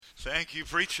Thank you,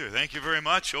 preacher. Thank you very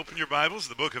much. Open your Bibles,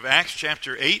 the book of Acts,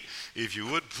 chapter 8, if you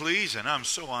would, please. And I'm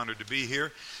so honored to be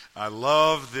here. I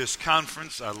love this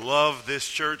conference. I love this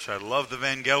church. I love the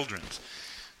Van Geldrens.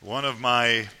 One of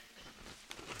my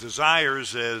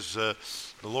desires as the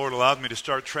Lord allowed me to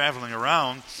start traveling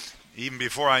around, even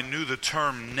before I knew the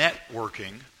term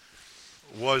networking,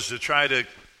 was to try to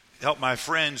help my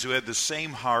friends who had the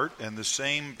same heart and the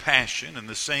same passion and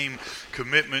the same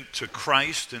commitment to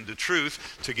Christ and to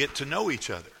truth to get to know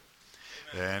each other.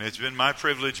 And it's been my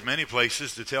privilege many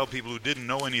places to tell people who didn't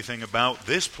know anything about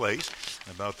this place,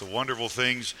 about the wonderful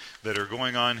things that are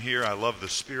going on here. I love the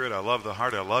spirit. I love the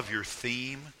heart. I love your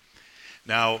theme.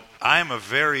 Now, I'm a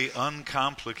very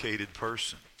uncomplicated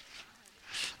person.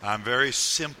 I'm very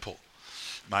simple.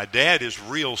 My dad is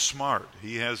real smart.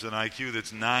 He has an IQ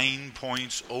that's 9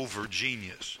 points over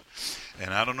genius.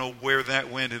 And I don't know where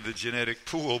that went in the genetic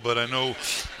pool, but I know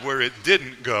where it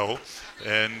didn't go.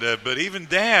 And but even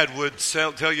Dad would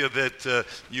tell you that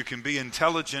you can be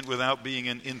intelligent without being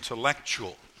an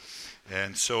intellectual.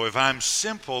 And so if I'm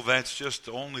simple, that's just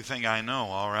the only thing I know,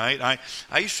 all right?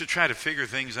 I used to try to figure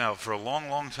things out for a long,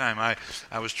 long time.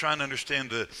 I was trying to understand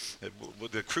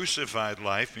the crucified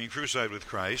life, being crucified with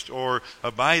Christ, or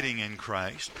abiding in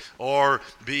Christ, or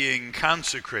being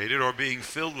consecrated, or being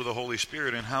filled with the Holy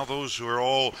Spirit, and how those were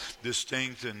all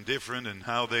distinct and different, and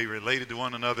how they related to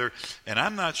one another. And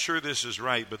I'm not sure this is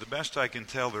right, but the best I can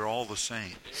tell, they're all the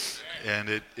same. And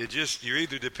it just, you're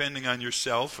either depending on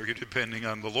yourself or you're depending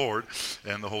on the Lord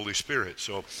and the Holy Spirit.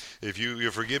 So if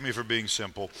you forgive me for being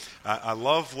simple, I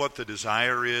love what the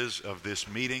desire is of this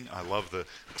meeting. I love the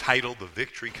title, the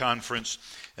Victory Conference.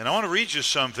 And I want to read you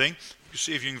something. You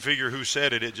see if you can figure who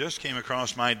said it. It just came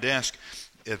across my desk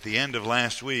at the end of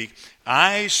last week.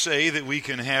 I say that we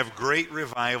can have great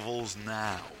revivals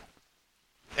now.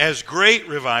 As great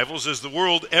revivals as the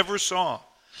world ever saw.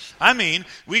 I mean,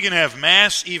 we can have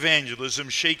mass evangelism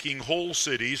shaking whole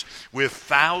cities with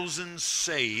thousands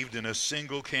saved in a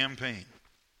single campaign.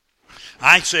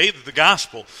 I say that the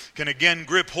gospel can again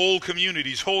grip whole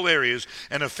communities, whole areas,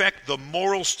 and affect the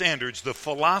moral standards, the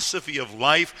philosophy of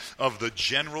life of the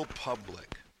general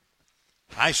public.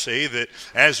 I say that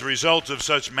as a result of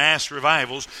such mass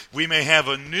revivals, we may have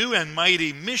a new and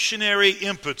mighty missionary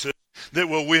impetus that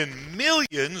will win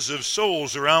millions of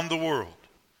souls around the world,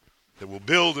 that will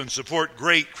build and support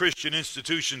great Christian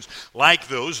institutions like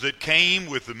those that came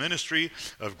with the ministry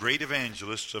of great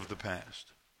evangelists of the past.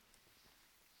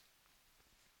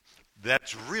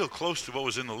 That's real close to what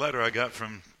was in the letter I got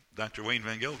from Dr. Wayne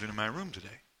Van Geldren in my room today.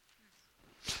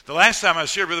 The last time I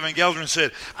was here, Brother Van Geldren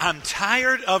said, I'm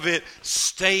tired of it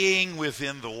staying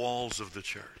within the walls of the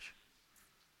church.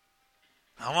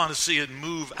 I want to see it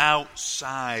move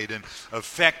outside and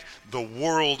affect the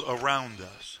world around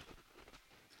us.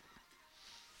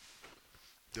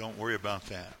 Don't worry about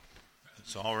that.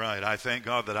 It's all right. I thank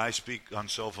God that I speak on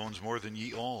cell phones more than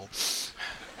ye all.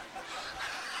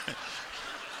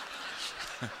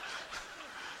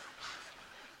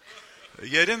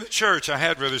 Yet in the church, I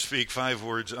had rather speak 5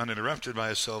 words uninterrupted by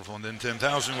a cell phone than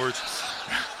 10,000 words.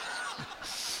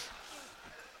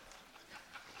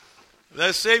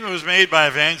 That statement was made by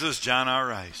evangelist John R.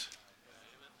 Rice.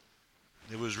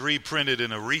 It was reprinted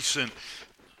in a recent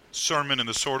sermon in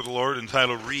the Sword of the Lord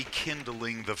entitled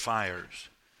Rekindling the Fires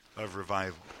of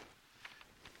Revival.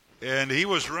 And he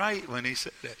was right when he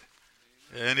said it.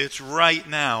 And it's right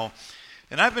now.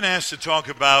 And I've been asked to talk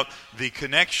about the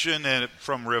connection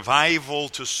from revival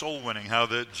to soul winning, how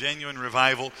the genuine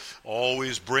revival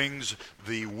always brings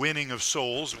the winning of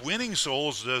souls. Winning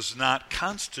souls does not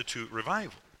constitute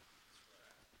revival.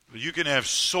 You can have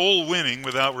soul winning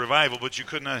without revival, but you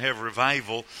could not have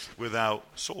revival without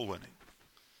soul winning.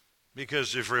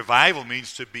 Because if revival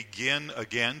means to begin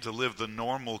again to live the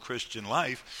normal Christian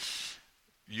life,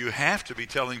 you have to be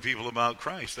telling people about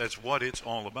Christ. That's what it's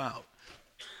all about.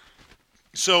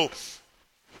 So,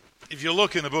 if you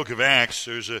look in the book of Acts,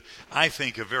 there's I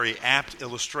think, a very apt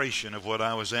illustration of what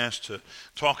I was asked to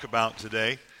talk about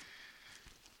today.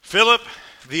 Philip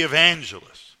the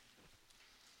evangelist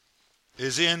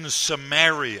is in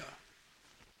Samaria.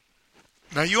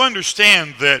 Now, you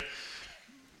understand that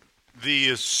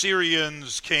the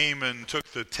Assyrians came and took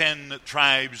the 10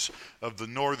 tribes of the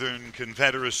Northern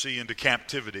Confederacy into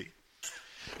captivity.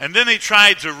 And then they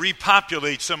tried to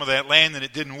repopulate some of that land, and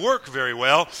it didn't work very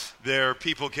well. Their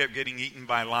people kept getting eaten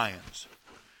by lions.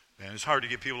 And it's hard to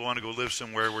get people to want to go live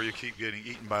somewhere where you keep getting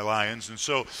eaten by lions. And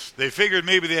so they figured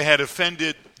maybe they had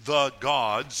offended the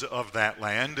gods of that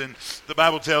land. And the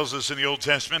Bible tells us in the Old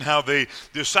Testament how they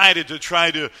decided to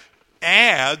try to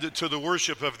add to the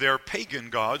worship of their pagan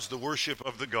gods the worship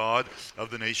of the God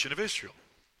of the nation of Israel.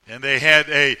 And they had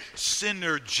a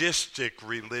synergistic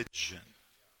religion.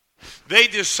 They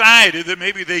decided that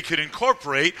maybe they could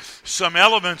incorporate some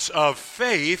elements of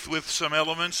faith with some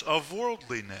elements of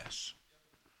worldliness.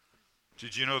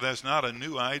 Did you know that's not a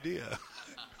new idea?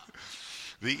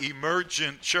 The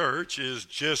emergent church is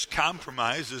just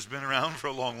compromise, has been around for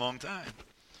a long, long time.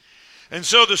 And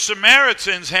so the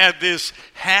Samaritans had this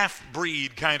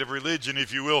half-breed kind of religion,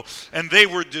 if you will, and they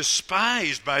were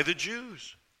despised by the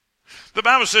Jews. The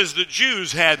Bible says the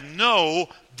Jews had no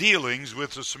dealings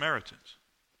with the Samaritans.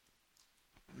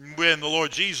 When the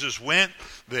Lord Jesus went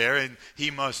there, and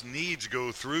he must needs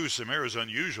go through Samaria, is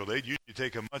unusual. They'd usually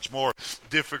take a much more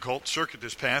difficult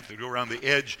circuitous path to go around the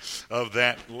edge of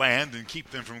that land and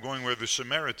keep them from going where the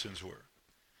Samaritans were.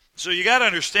 So you got to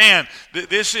understand that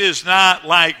this is not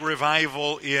like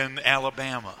revival in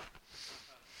Alabama.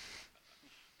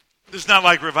 This is not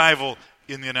like revival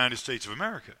in the United States of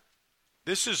America.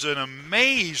 This is an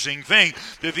amazing thing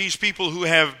that these people who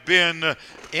have been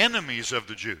enemies of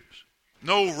the Jews,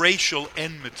 no racial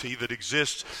enmity that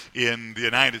exists in the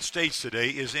United States today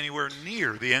is anywhere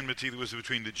near the enmity that was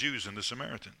between the Jews and the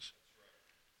Samaritans.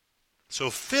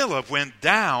 So Philip went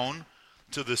down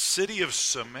to the city of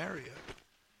Samaria,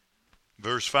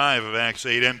 verse 5 of Acts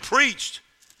 8, and preached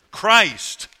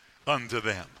Christ unto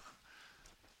them.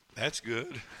 That's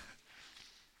good.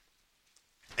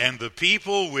 And the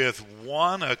people with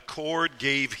one accord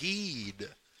gave heed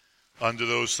unto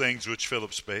those things which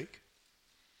Philip spake.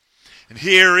 And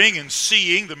hearing and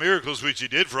seeing the miracles which he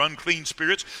did, for unclean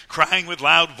spirits, crying with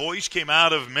loud voice, came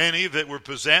out of many that were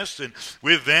possessed, and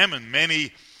with them, and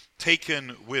many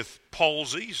taken with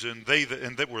palsies, and they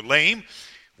that were lame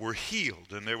were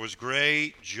healed. And there was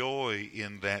great joy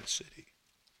in that city.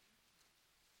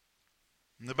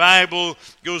 And the Bible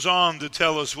goes on to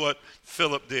tell us what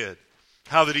Philip did.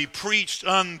 How that he preached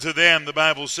unto them, the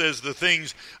Bible says, the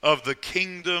things of the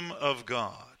kingdom of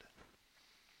God.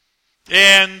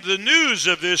 And the news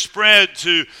of this spread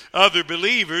to other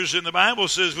believers, and the Bible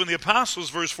says when the apostles,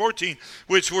 verse 14,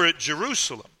 which were at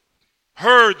Jerusalem,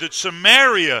 heard that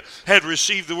Samaria had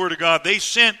received the word of God, they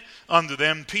sent unto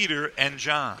them Peter and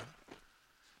John.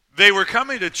 They were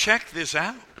coming to check this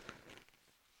out.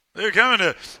 They're coming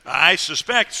to, I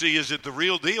suspect, see, is it the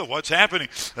real deal? What's happening?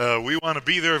 We want to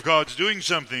be there if God's doing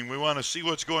something. We want to see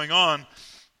what's going on.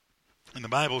 And the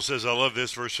Bible says, I love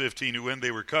this, verse 15, who when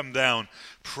they were come down,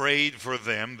 prayed for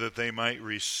them that they might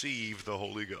receive the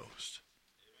Holy Ghost.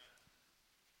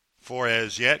 For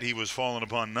as yet he was fallen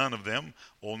upon none of them,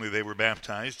 only they were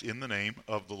baptized in the name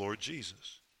of the Lord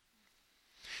Jesus.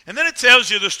 And then it tells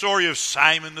you the story of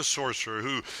Simon the sorcerer,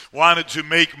 who wanted to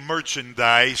make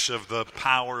merchandise of the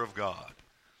power of God.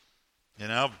 You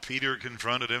know, Peter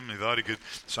confronted him.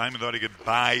 Simon thought he could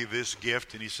buy this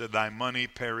gift, and he said, thy money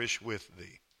perish with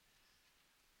thee.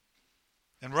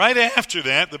 And right after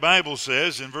that, the Bible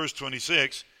says in verse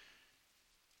 26,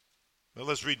 well,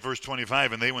 let's read verse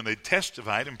 25. And they, when they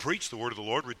testified and preached the word of the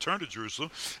Lord, returned to Jerusalem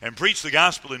and preached the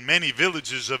gospel in many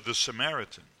villages of the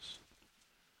Samaritans.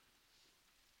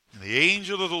 And the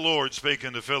angel of the Lord spake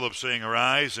unto Philip, saying,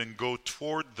 arise and go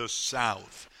toward the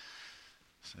south.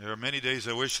 So there are many days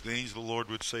I wish the angel of the Lord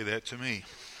would say that to me.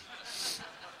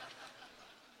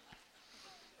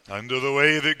 Unto the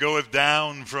way that goeth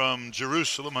down from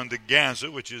Jerusalem unto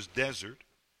Gaza, which is desert.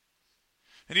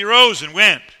 And he rose and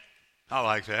went. I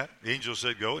like that. The angel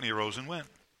said, go, and he arose and went.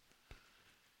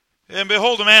 And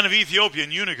behold, a man of Ethiopia,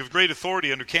 an eunuch of great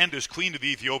authority under Candace, queen of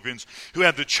the Ethiopians, who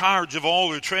had the charge of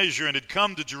all her treasure, and had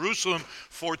come to Jerusalem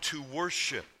for to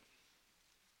worship.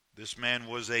 This man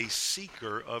was a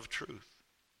seeker of truth.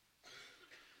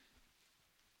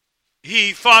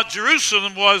 He thought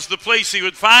Jerusalem was the place he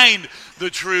would find the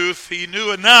truth. He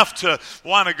knew enough to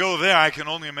want to go there. I can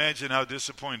only imagine how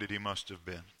disappointed he must have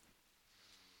been.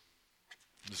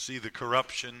 To see the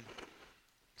corruption,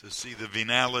 to see the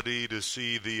venality, to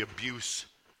see the abuse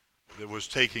that was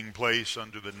taking place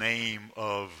under the name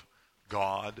of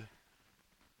God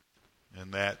in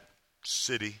that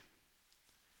city.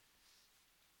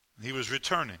 He was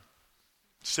returning,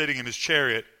 sitting in his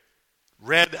chariot,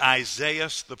 read Isaiah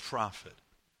the prophet.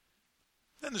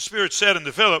 Then the Spirit said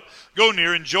unto Philip, go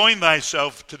near and join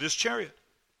thyself to this chariot.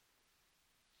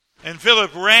 And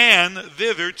Philip ran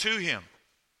thither to him.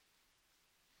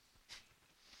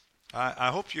 I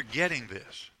hope you're getting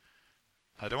this.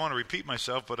 I don't want to repeat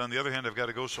myself, but on the other hand, I've got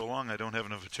to go so long I don't have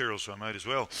enough material, so I might as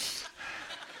well.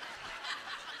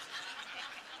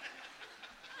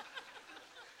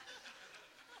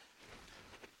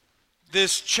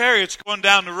 This chariot's going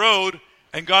down the road,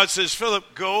 and God says, Philip,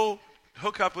 go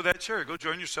hook up with that chariot. Go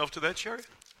join yourself to that chariot.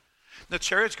 The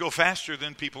chariots go faster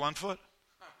than people on foot.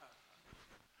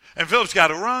 And Philip's got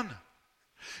to run.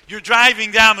 You're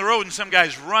driving down the road and some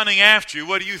guy's running after you.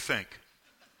 What do you think?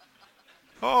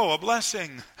 Oh, a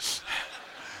blessing.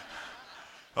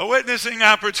 A witnessing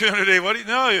opportunity. What do you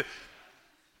know?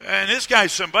 And this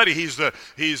guy's somebody. He's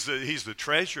the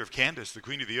treasurer of Candace, the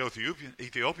queen of the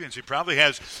Ethiopians. He probably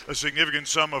has a significant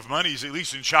sum of money. He's at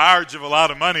least in charge of a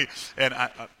lot of money. And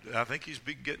I think he's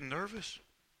getting nervous.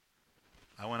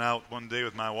 I went out one day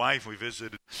with my wife. We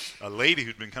visited a lady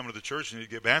who'd been coming to the church and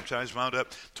he'd get baptized. Wound up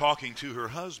talking to her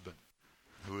husband,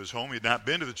 who was home. He'd not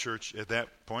been to the church at that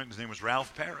point. His name was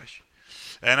Ralph Parrish.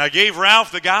 And I gave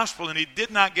Ralph the gospel, and he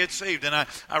did not get saved. And I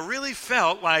really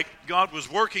felt like God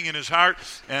was working in his heart,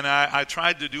 and I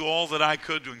tried to do all that I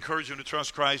could to encourage him to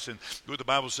trust Christ and do what the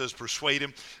Bible says, persuade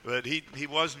him. But he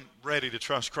wasn't ready to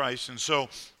trust Christ. And so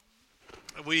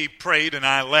we prayed, and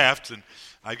I left, and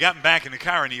I'd gotten back in the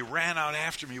car, and he ran out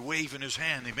after me, waving his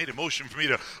hand. He made a motion for me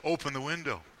to open the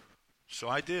window. So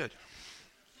I did.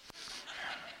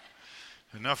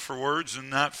 Enough for words and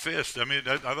not fist. I mean,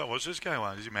 I thought, what's this guy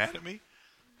want? Is he mad at me?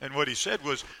 And what he said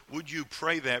was, would you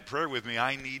pray that prayer with me?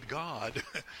 I need God.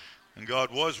 And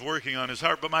God was working on his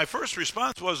heart. But my first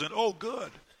response wasn't, oh,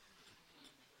 good.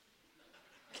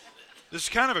 This is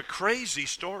kind of a crazy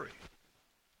story.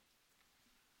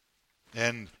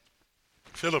 And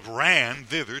Philip ran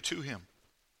thither to him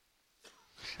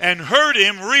and heard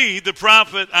him read the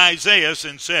prophet Isaiah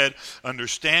and said,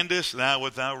 understandest thou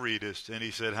what thou readest? And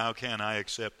he said, how can I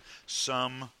except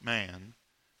some man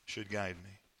should guide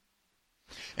me?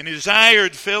 And he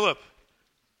desired Philip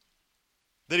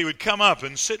that he would come up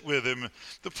and sit with him.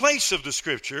 The place of the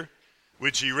scripture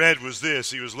which he read was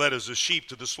this: he was led as a sheep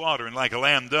to the slaughter, and like a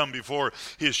lamb dumb before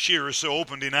his shearer, so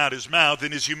opened he not his mouth.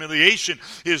 In his humiliation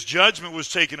his judgment was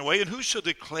taken away. And who shall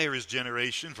declare his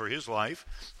generation? For his life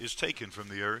is taken from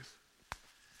the earth.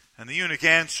 And the eunuch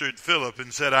answered Philip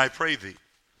and said, I pray thee,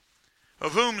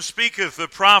 of whom speaketh the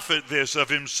prophet this, of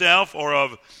himself or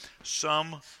of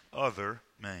some other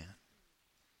man?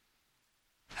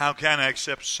 How can I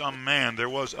accept some man? There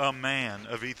was a man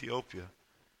of Ethiopia.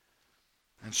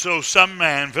 And so some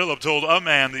man, Philip told a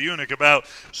man, the eunuch, about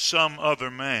some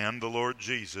other man, the Lord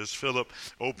Jesus. Philip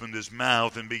opened his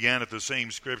mouth and began at the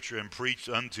same scripture and preached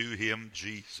unto him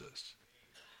Jesus.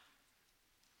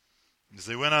 As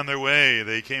they went on their way,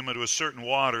 they came unto a certain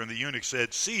water, and the eunuch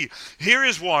said, see, here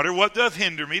is water. What doth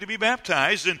hinder me to be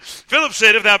baptized? And Philip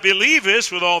said, if thou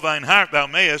believest with all thine heart, thou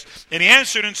mayest. And he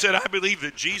answered and said, I believe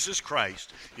that Jesus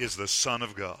Christ is the Son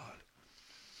of God.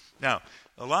 Now,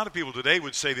 a lot of people today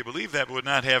would say they believe that but would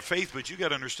not have faith, but you got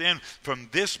to understand from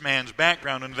this man's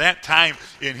background and that time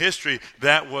in history,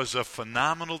 that was a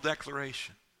phenomenal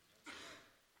declaration.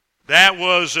 That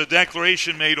was a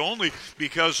declaration made only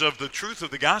because of the truth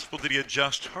of the gospel that he had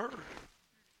just heard.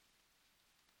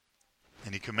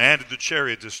 And he commanded the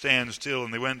chariot to stand still,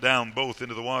 and they went down both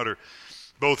into the water,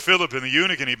 both Philip and the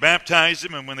eunuch, and he baptized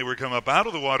him. And when they were come up out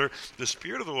of the water, the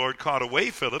Spirit of the Lord caught away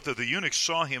Philip, that the eunuch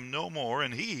saw him no more,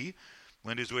 and he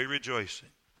went his way rejoicing.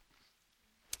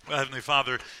 Well, Heavenly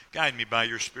Father, guide me by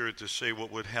your Spirit to say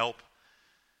what would help.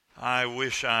 I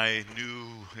wish I knew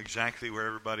exactly where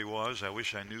everybody was. I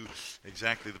wish I knew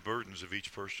exactly the burdens of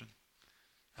each person.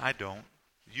 I don't.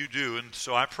 You do. And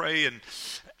so I pray and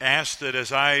ask that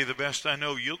as I, the best I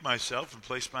know, yield myself and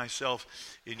place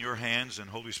myself in your hands and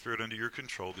Holy Spirit under your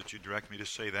control, that you direct me to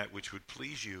say that which would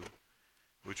please you,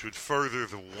 which would further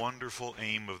the wonderful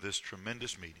aim of this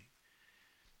tremendous meeting.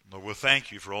 Lord, we'll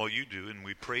thank you for all you do, and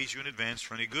we praise you in advance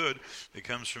for any good that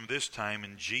comes from this time.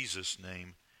 In Jesus'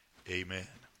 name, amen.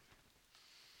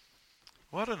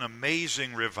 What an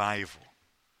amazing revival.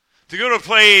 To go to a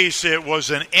place that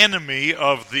was an enemy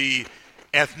of the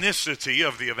ethnicity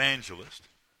of the evangelist.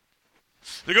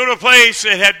 To go to a place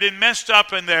that had been messed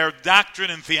up in their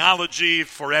doctrine and theology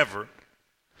forever.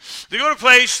 To go to a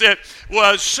place that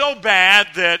was so bad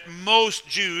that most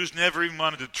Jews never even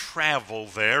wanted to travel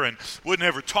there and would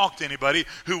never talk to anybody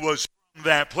who was from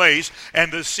that place,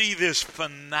 and to see this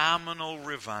phenomenal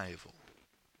revival.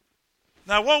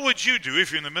 Now, what would you do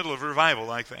if you're in the middle of a revival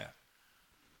like that?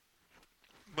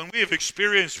 When we have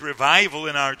experienced revival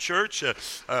in our church, an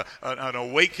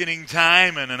awakening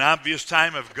time and an obvious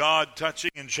time of God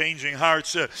touching and changing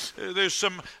hearts, there's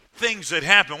some things that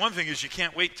happen. One thing is you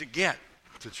can't wait to get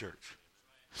to church.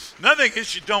 Another thing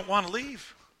is you don't want to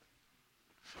leave.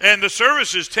 And the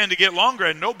services tend to get longer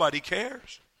and nobody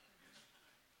cares.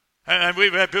 And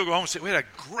we've had people go home and say, we had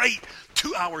a great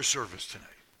 2-hour service tonight.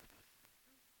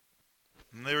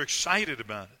 And they're excited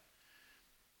about it.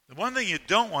 The one thing you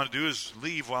don't want to do is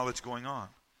leave while it's going on.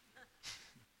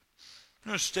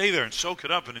 You're going to stay there and soak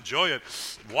it up and enjoy it.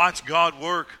 Watch God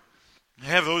work. You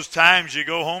have those times you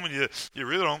go home and you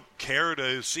really don't care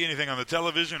to see anything on the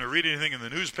television or read anything in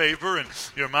the newspaper, and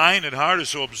your mind and heart is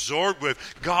so absorbed with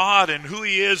God and who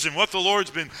He is and what the Lord's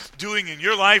been doing in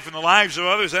your life and the lives of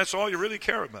others. That's all you really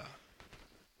care about.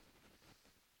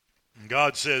 And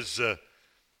God says,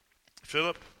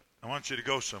 Philip, I want you to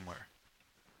go somewhere.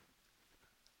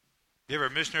 You ever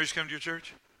have missionaries come to your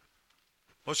church?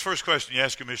 What's the first question you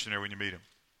ask a missionary when you meet him?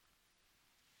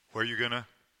 Where are you going to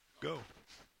go?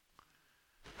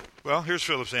 Well, here's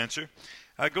Philip's answer.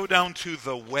 I go down to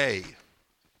the way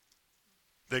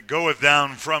that goeth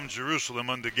down from Jerusalem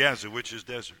unto Gaza, which is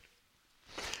desert.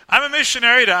 I'm a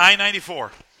missionary to I-94.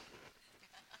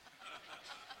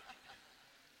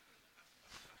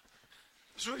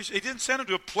 He didn't send him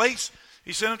to a place.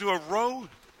 He sent him to a road.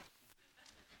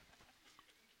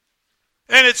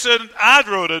 And it's an odd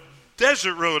road, a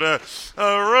desert road, a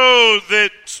road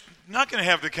that's not going to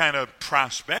have the kind of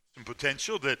prospect and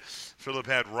potential that Philip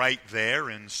had right there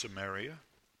in Samaria.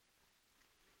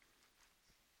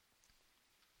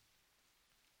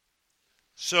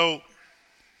 So,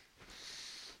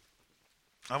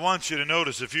 I want you to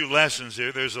notice a few lessons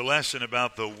here. There's a lesson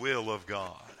about the will of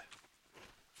God.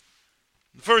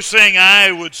 The first thing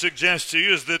I would suggest to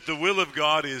you is that the will of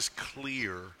God is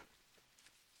clear.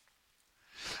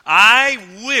 I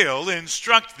will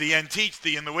instruct thee and teach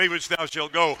thee in the way which thou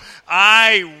shalt go.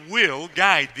 I will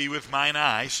guide thee with mine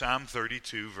eye. Psalm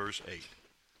 32, verse 8.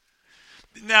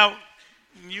 Now,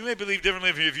 you may believe differently.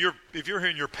 If you're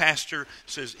hearing your pastor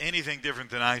says anything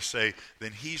different than I say,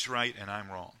 then he's right and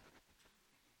I'm wrong.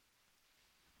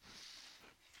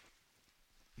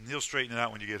 And he'll straighten it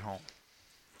out when you get home.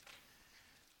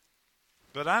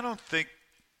 But I don't think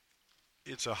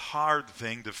it's a hard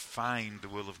thing to find the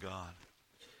will of God.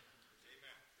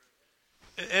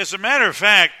 As a matter of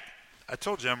fact, I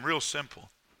told you I'm real simple.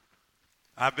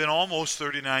 I've been almost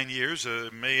 39 years.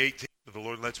 May 18th, if the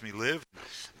Lord lets me live.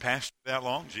 Pastor that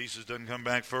long. Jesus doesn't come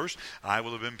back first. I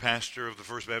will have been pastor of the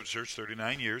First Baptist Church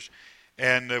 39 years.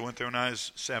 And I went there when I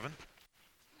was 7.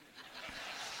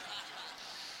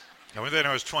 I went there when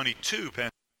I was 22.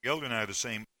 Pastor Geldrin and I are the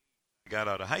same. Got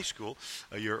out of high school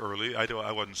a year early.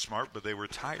 I wasn't smart, but they were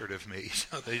tired of me.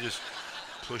 So they just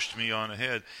pushed me on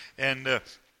ahead. And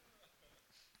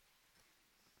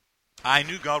I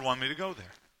knew God wanted me to go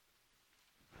there.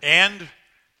 And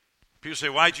people say,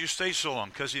 why'd you stay so long?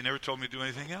 Because He never told me to do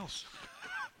anything else.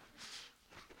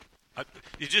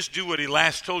 You just do what He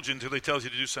last told you until He tells you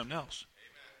to do something else.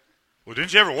 Amen. Well,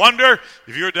 didn't you ever wonder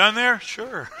if you were done there?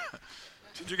 Sure.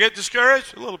 Did you get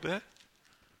discouraged? A little bit.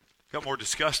 Got more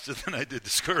disgusted than I did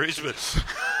discouraged,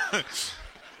 but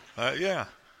yeah.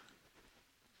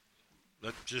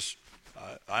 That just,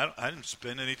 I didn't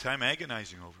spend any time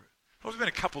agonizing over it. Well, there's been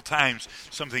a couple times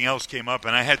something else came up,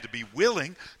 and I had to be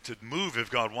willing to move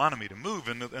if God wanted me to move.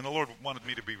 And the Lord wanted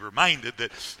me to be reminded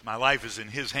that my life is in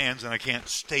His hands, and I can't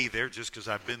stay there just because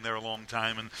I've been there a long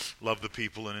time and love the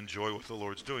people and enjoy what the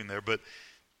Lord's doing there. But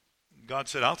God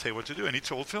said, I'll tell you what to do. And He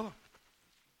told Philip.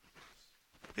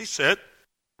 He said,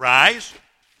 rise,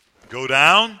 go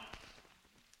down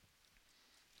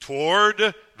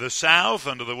toward the south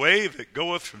unto the way that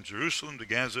goeth from Jerusalem to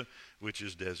Gaza, which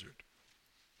is desert.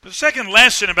 The second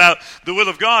lesson about the will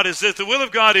of God is that the will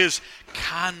of God is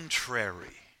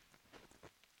contrary.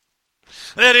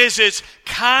 That is, it's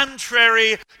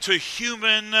contrary to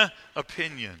human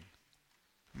opinion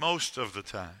most of the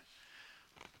time.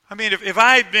 I mean, if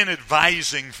I'd been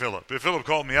advising Philip, if Philip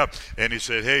called me up and he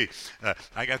said, hey,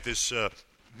 I got this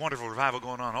wonderful revival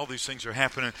going on, all these things are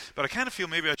happening, but I kind of feel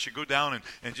maybe I should go down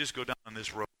and just go down on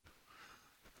this road.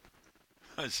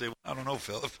 I'd say, well, I don't know,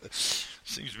 Philip.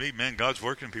 Seems to me, man, God's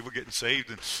working, people getting saved,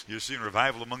 and you're seeing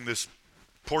revival among this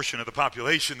portion of the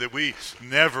population that we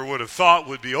never would have thought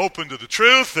would be open to the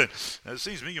truth. And it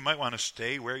seems to me you might want to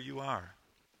stay where you are.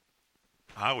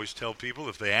 I always tell people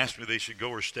if they ask me they should go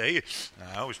or stay,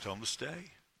 I always tell them to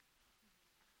stay.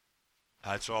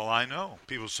 That's all I know.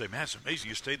 People say, man, it's amazing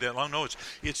you stayed that long. No,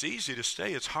 it's easy to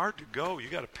stay. It's hard to go. You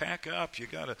got to pack up. You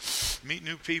got to meet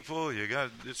new people.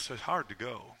 It's hard to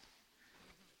go.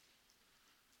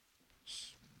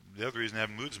 The other reason I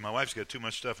haven't moved is my wife's got too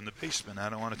much stuff in the basement. I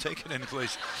don't want to take it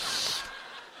anyplace.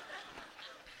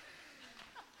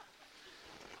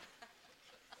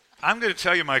 I'm going to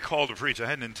tell you my call to preach. I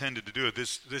hadn't intended to do it.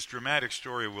 This dramatic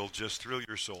story will just thrill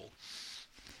your soul.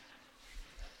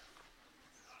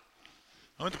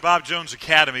 I went to Bob Jones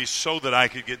Academy so that I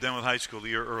could get done with high school a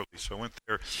year early. So I went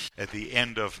there at the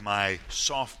end of my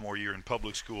sophomore year in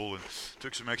public school and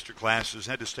took some extra classes.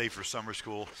 Had to stay for summer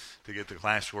school to get the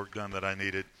classwork done that I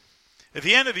needed. At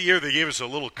the end of the year, they gave us a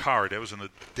little card. That was in the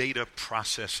data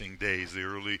processing days, the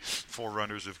early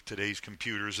forerunners of today's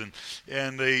computers.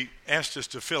 And they asked us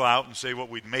to fill out and say what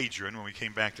we'd major in when we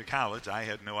came back to college. I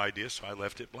had no idea, so I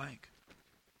left it blank.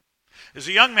 As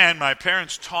a young man, my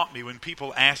parents taught me when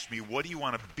people asked me, what do you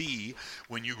want to be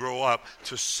when you grow up,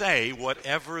 to say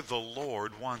whatever the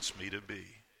Lord wants me to be.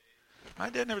 My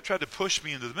dad never tried to push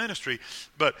me into the ministry,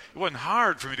 but it wasn't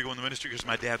hard for me to go in the ministry because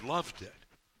my dad loved it.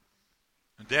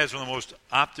 And Dad's one of the most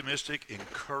optimistic,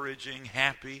 encouraging,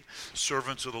 happy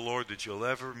servants of the Lord that you'll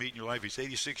ever meet in your life. He's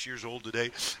 86 years old today.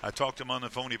 I talked to him on the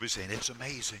phone. He'd be saying, it's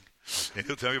amazing. And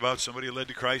he'll tell me about somebody who led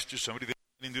to Christ or somebody that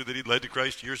he knew that he'd led to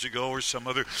Christ years ago or some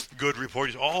other good report.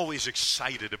 He's always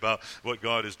excited about what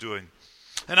God is doing.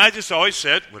 And I just always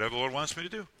said, whatever the Lord wants me to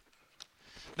do.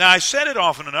 Now, I said it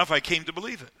often enough, I came to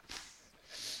believe it.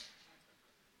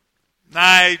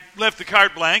 I left the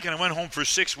card blank, and I went home for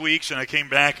 6 weeks, and I came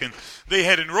back, and they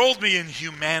had enrolled me in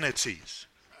humanities.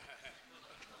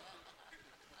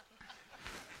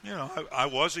 You know, I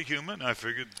was a human. I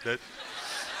figured that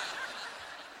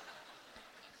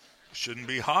shouldn't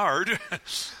be hard.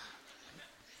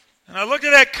 And I looked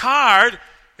at that card,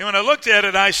 and when I looked at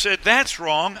it, I said, that's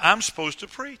wrong. I'm supposed to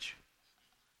preach.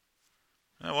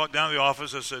 And I walked down to the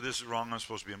office. I said, this is wrong. I'm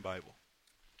supposed to be in Bible.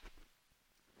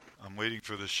 I'm waiting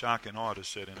for the shock and awe to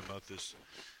set in about this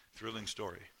thrilling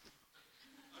story.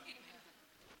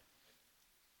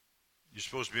 You're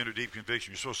supposed to be under deep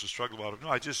conviction. You're supposed to struggle about it. No,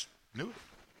 I just knew it.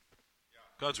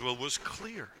 God's will was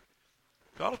clear.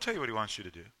 God will tell you what he wants you to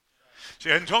do. See,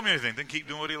 he hadn't told me anything. Then keep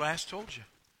doing what he last told you.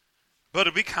 But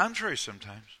it'll be contrary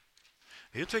sometimes.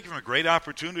 He'll take you from a great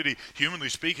opportunity, humanly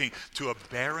speaking, to a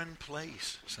barren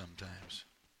place sometimes.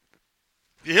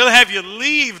 He'll have you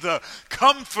leave the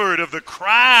comfort of the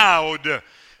crowd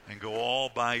and go all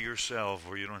by yourself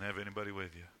where you don't have anybody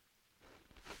with you.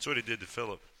 That's what he did to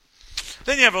Philip.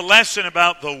 Then you have a lesson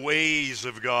about the ways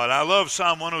of God. I love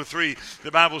Psalm 103.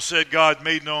 The Bible said God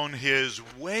made known his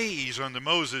ways unto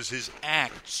Moses, his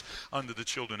acts unto the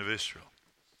children of Israel.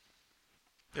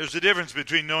 There's a difference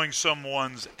between knowing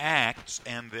someone's acts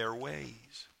and their ways.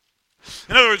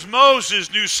 In other words,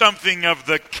 Moses knew something of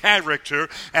the character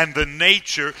and the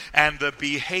nature and the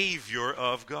behavior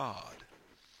of God.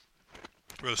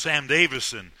 Brother Sam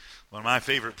Davison, one of my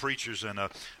favorite preachers and a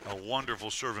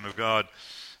wonderful servant of God,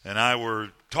 and I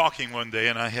were talking one day,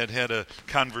 and I had had a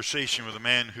conversation with a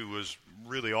man who was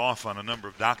really off on a number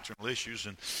of doctrinal issues,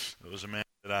 and it was a man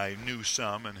that I knew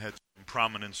some and had some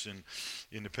prominence in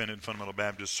independent fundamental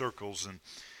Baptist circles, and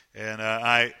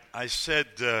I said,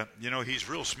 he's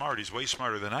real smart. He's way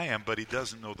smarter than I am, but he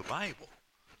doesn't know the Bible.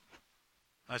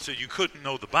 I said, you couldn't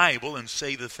know the Bible and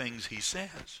say the things he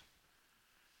says.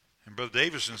 And Brother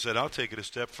Davison said, I'll take it a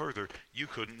step further. You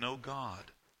couldn't know God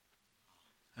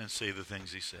and say the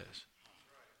things he says.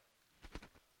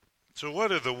 So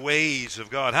what are the ways of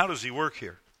God? How does he work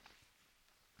here?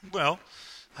 Well,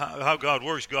 how God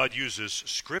works, God uses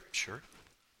Scripture.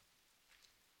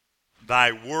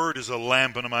 Thy word is a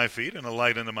lamp unto my feet and a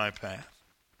light unto my path.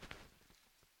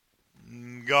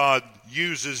 God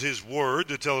uses his word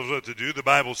to tell us what to do. The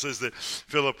Bible says that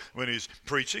Philip, when he's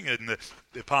preaching, and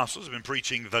the apostles have been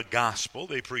preaching the gospel,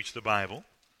 they preach the Bible.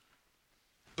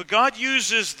 But God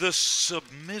uses the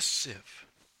submissive.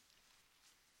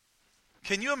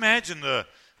 Can you imagine the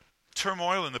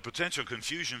turmoil and the potential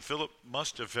confusion Philip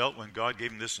must have felt when God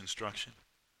gave him this instruction?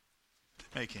 It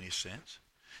didn't make any sense.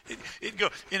 It'd go,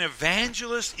 an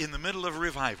evangelist in the middle of a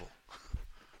revival.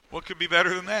 What could be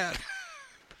better than that?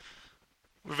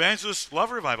 Evangelists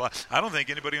love revival. I don't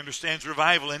think anybody understands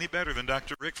revival any better than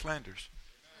Dr. Rick Flanders.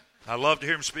 I love to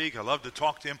hear him speak. I love to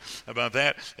talk to him about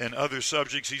that and other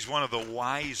subjects. He's one of the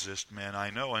wisest men I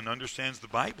know and understands the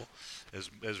Bible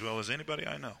as well as anybody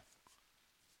I know.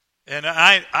 And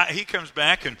he comes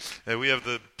back, and we have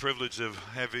the privilege of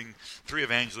having 3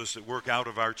 evangelists that work out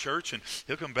of our church. And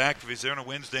he'll come back. If he's there on a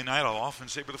Wednesday night, I'll often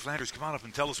say, Brother Flanders, come on up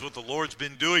and tell us what the Lord's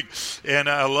been doing. And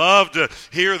I love to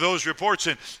hear those reports.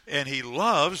 And he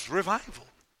loves revival.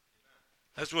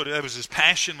 That was his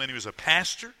passion when he was a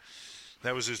pastor.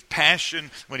 That was his passion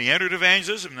when he entered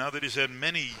evangelism. Now that he's had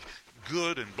many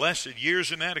good and blessed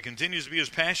years in that, it continues to be his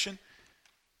passion.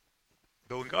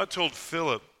 But when God told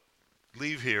Philip,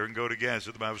 leave here and go to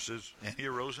Gaza, the Bible says, and he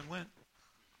arose and went.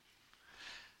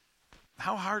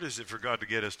 How hard is it for God to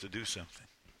get us to do something?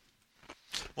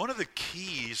 One of the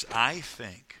keys, I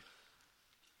think,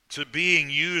 to being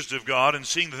used of God and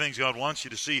seeing the things God wants you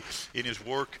to see in his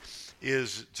work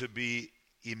is to be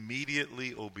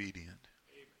immediately obedient.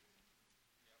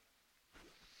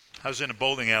 I was in a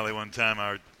bowling alley one time.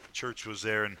 Our church was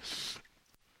there, and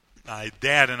my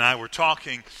dad and I were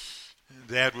talking.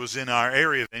 Dad was in our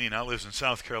area then. He now lives in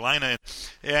South Carolina.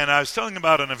 And I was telling him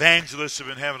about an evangelist who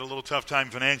had been having a little tough time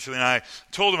financially, and I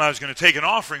told him I was going to take an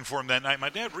offering for him that night. My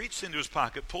dad reached into his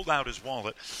pocket, pulled out his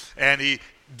wallet, and he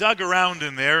dug around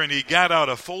in there, and he got out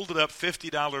a folded-up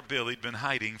 $50 bill he'd been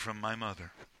hiding from my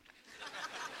mother.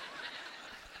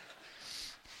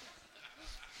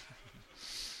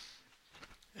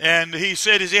 And he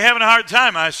said, "Is he having a hard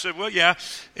time?" I said, "Well, yeah."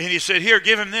 And he said, "Here,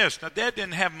 give him this." Now, Dad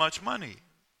didn't have much money.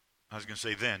 I was going to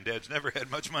say then. Dad's never had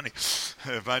much money.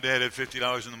 If my dad had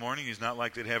 $50 in the morning, he's not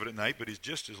likely to have it at night, but he's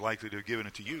just as likely to have given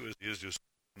it to you as he is to have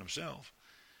spent it himself.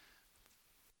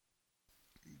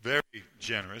 Very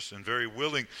generous and very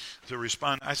willing to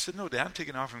respond. I said, "No, Dad, I'm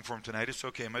taking an offering for him tonight. It's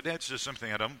okay." My dad said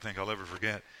something I don't think I'll ever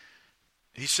forget.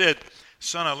 He said,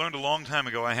 "Son, I learned a long time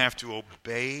ago I have to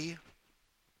obey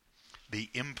the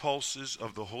impulses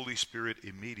of the Holy Spirit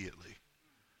immediately,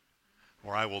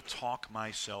 or I will talk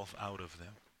myself out of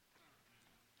them."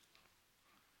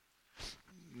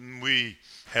 We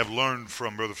have learned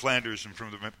from Brother Flanders and from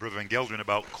Brother Van Gelderen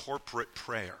about corporate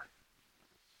prayer.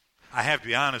 I have to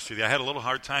be honest with you, I had a little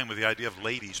hard time with the idea of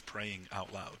ladies praying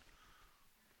out loud.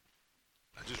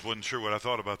 I just wasn't sure what I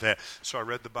thought about that, so I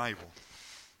read the Bible.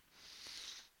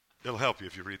 It'll help you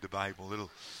if you read the Bible.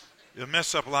 It'll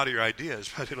mess up a lot of your ideas,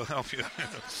 but it'll help you.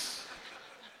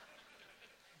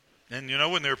 And you know,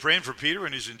 when they were praying for Peter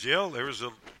when he's in jail, there was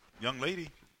a young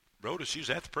lady, Rhoda, she was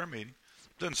at the prayer meeting.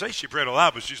 Doesn't say she prayed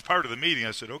aloud, but she's part of the meeting.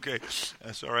 I said, okay,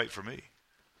 that's all right for me.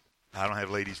 I don't have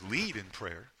ladies lead in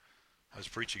prayer. I was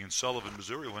preaching in Sullivan,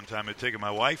 Missouri one time. I'd taken my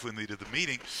wife with me to the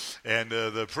meeting, and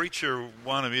the preacher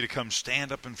wanted me to come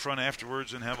stand up in front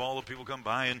afterwards and have all the people come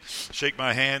by and shake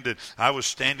my hand. And I was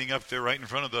standing up there right in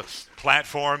front of the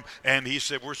platform, and he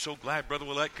said, "We're so glad Brother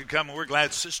Willett could come, and we're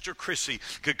glad Sister Chrissy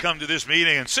could come to this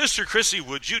meeting. And Sister Chrissy,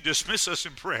 would you dismiss us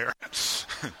in prayer?"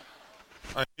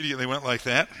 I immediately went like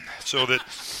that so that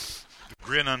the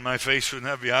grin on my face would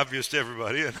not be obvious to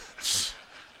everybody. And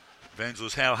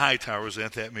Evangelist Hal Hightower was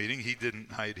at that meeting. He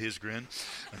didn't hide his grin.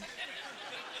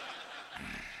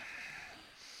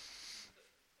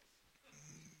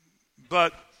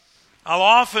 But I'll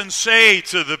often say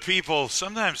to the people,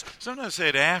 sometimes I say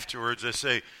it afterwards, I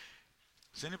say,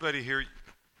 "Is anybody here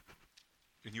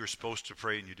and you were supposed to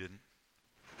pray and you didn't?"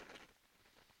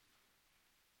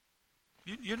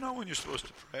 You know when you're supposed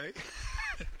to pray.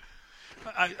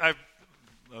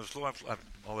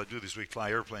 All I do this week, fly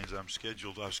airplanes. I was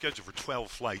scheduled for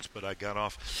 12 flights, but I got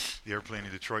off the airplane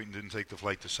in Detroit and didn't take the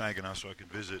flight to Saginaw so I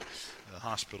could visit the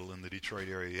hospital in the Detroit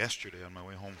area yesterday on my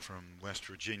way home from West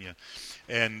Virginia.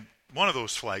 And one of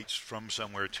those flights from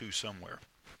somewhere to somewhere,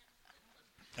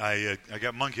 I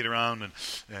got monkeyed around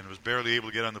and was barely able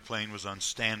to get on the plane, was on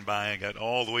standby. I got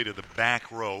all the way to the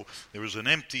back row. There was an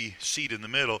empty seat in the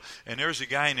middle, and there was a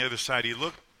guy on the other side. He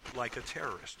looked like a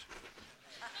terrorist.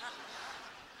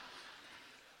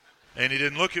 And he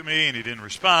didn't look at me, and he didn't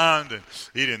respond, and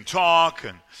he didn't talk,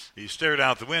 and he stared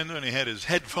out the window, and he had his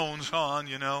headphones on,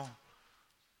 you know.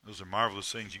 Those are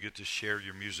marvelous things. You get to share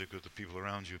your music with the people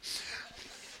around you.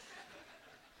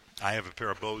 I have a pair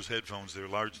of Bose headphones. They're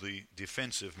largely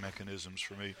defensive mechanisms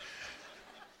for me.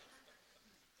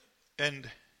 And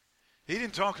he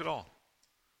didn't talk at all.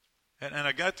 And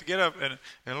I got to get up, and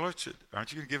the Lord said,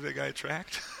 "Aren't you going to give that guy a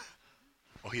tract?"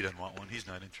 "Oh, he doesn't want one. He's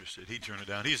not interested. He'd turn it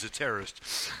down. He's a terrorist."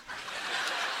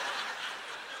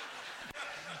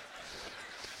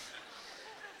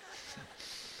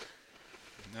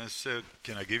 And I said,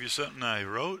 "Can I give you something I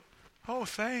wrote?" "Oh,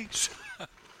 thanks."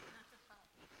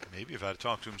 Maybe if I'd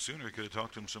talked to him sooner, I could have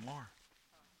talked to him some more.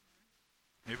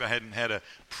 Maybe I hadn't had a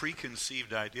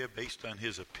preconceived idea based on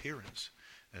his appearance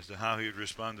as to how he would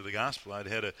respond to the gospel. I'd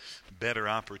had a better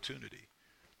opportunity.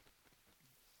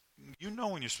 You know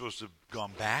when you're supposed to have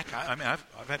gone back. I mean,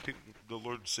 I've had people, the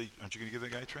Lord say, "Aren't you going to give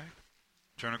that guy a tract?"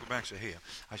 Turn and go back and say, "Hey,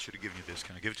 I should have given you this.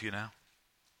 Can I give it to you now?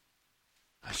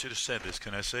 I should have said this.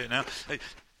 Can I say it now?" Hey,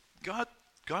 God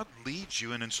leads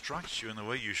you and instructs you in the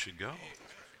way you should go.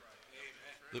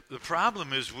 The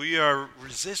problem is we are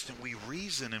resistant. We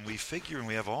reason and we figure and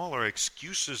we have all our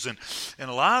excuses. And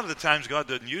a lot of the times God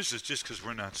doesn't use us just because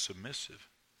we're not submissive.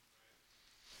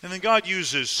 And then God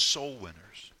uses soul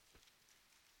winners.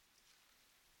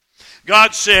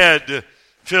 God said,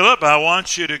 "Philip, I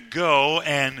want you to go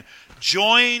and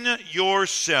join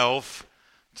yourself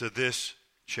to this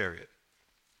chariot."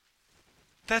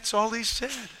 That's all he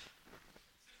said.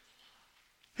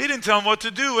 He didn't tell him what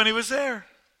to do when he was there.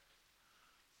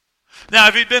 Now,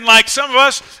 if he'd been like some of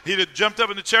us, he'd have jumped up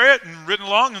in the chariot and ridden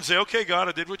along and say, "Okay, God,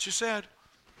 I did what you said."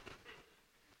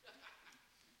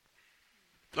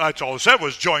 That's all it said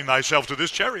was, "Join thyself to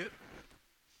this chariot."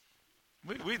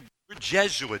 We'd We're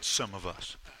Jesuits, some of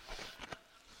us.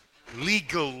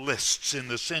 Legalists in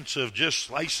the sense of just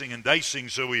slicing and dicing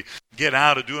so we get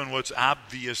out of doing what's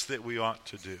obvious that we ought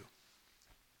to do.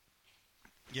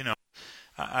 You know,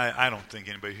 I don't think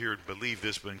anybody here would believe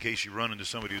this, but in case you run into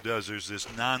somebody who does, there's this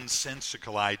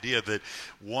nonsensical idea that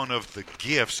one of the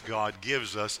gifts God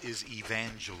gives us is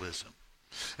evangelism.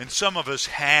 And some of us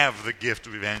have the gift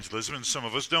of evangelism, and some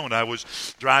of us don't. I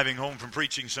was driving home from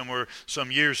preaching somewhere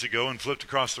some years ago and flipped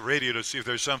across the radio to see if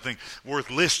there's something worth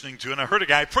listening to. And I heard a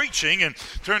guy preaching, and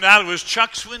turned out it was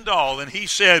Chuck Swindoll. And he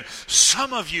said,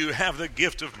 some of you have the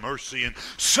gift of mercy, and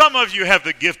some of you have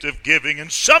the gift of giving,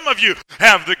 and some of you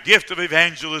have the gift of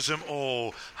evangelism.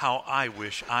 Oh, how I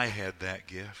wish I had that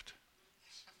gift.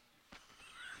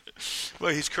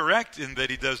 Well, he's correct in that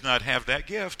he does not have that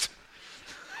gift.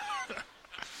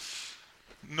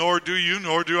 Nor do you,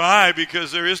 nor do I,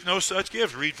 because there is no such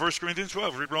gift. Read 1 Corinthians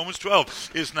 12, read Romans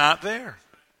 12. It's not there.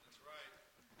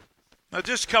 Now,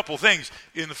 just a couple things.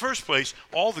 In the first place,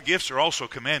 all the gifts are also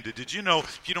commanded. Did you know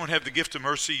if you don't have the gift of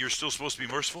mercy, you're still supposed to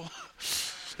be merciful?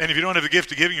 And if you don't have the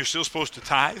gift of giving, you're still supposed to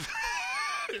tithe?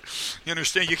 You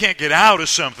understand? You can't get out of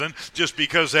something just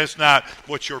because that's not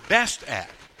what you're best at.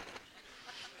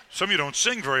 Some of you don't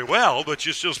sing very well, but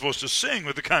you're still supposed to sing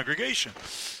with the congregation.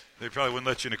 They probably wouldn't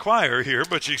let you in a choir here,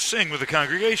 but you sing with the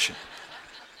congregation.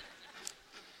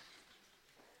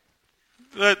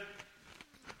 But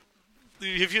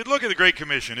if you look at the Great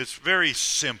Commission, it's very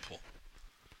simple.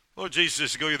 Lord Jesus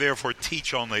says, go ye therefore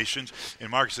teach all nations. And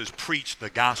Mark says, preach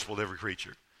the gospel to every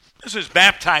creature. This is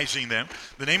baptizing them,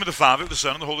 in the name of the Father, the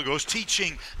Son, and the Holy Ghost,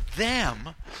 teaching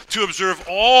them to observe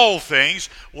all things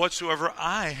whatsoever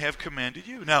I have commanded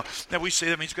you. Now we say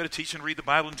that means you've got to teach and read the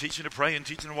Bible and teach and to pray and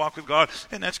teach and to walk with God,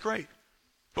 and that's great.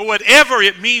 But whatever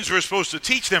it means we're supposed to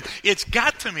teach them, it's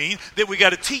got to mean that we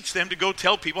got to teach them to go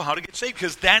tell people how to get saved,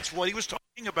 because that's what he was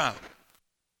talking about.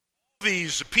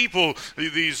 These people,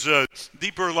 these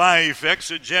deeper life,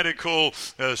 exegetical,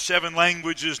 7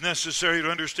 languages necessary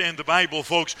to understand the Bible,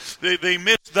 folks, they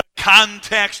miss the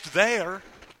context there.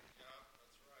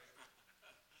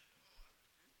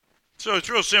 So it's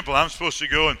real simple. I'm supposed to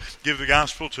go and give the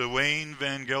gospel to Wayne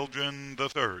Van Gelderen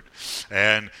III.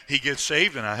 And he gets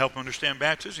saved, and I help him understand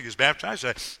baptism. He gets baptized.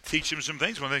 I teach him some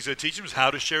things. One of the things I teach him is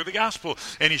how to share the gospel.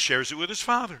 And he shares it with his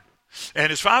father. And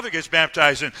his father gets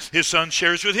baptized, and his son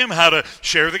shares with him how to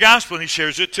share the gospel, and he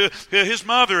shares it to his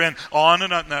mother, and on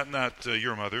and on, not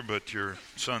your mother, but your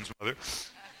son's mother.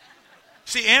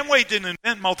 See, Amway didn't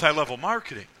invent multi-level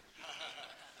marketing.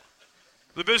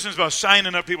 The business about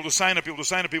signing up people to sign up people to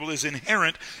sign up people is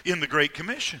inherent in the Great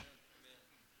Commission.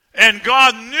 And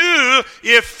God knew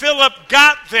if Philip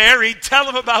got there, he'd tell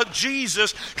him about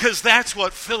Jesus, because that's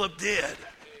what Philip did.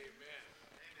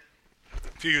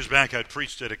 A few years back, I'd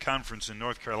preached at a conference in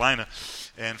North Carolina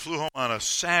and flew home on a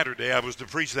Saturday. I was to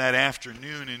preach that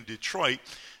afternoon in Detroit.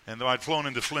 And though I'd flown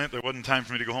into Flint, there wasn't time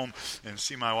for me to go home and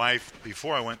see my wife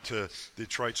before I went to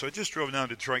Detroit. So I just drove down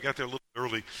to Detroit, got there a little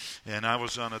early, and I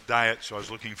was on a diet, so I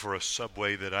was looking for a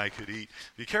Subway that I could eat.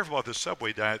 Be careful about the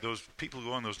Subway diet. Those people who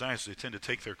go on those diets, they tend to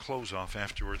take their clothes off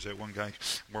afterwards. That one guy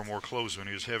wore more clothes when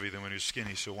he was heavy than when he was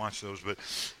skinny, so watch those. But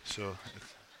so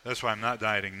that's why I'm not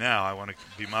dieting now. I want to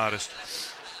be modest.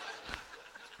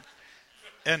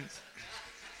 And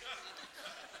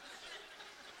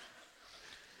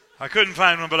I couldn't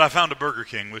find one, but I found a Burger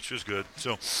King, which was good.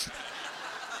 So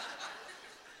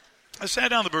I sat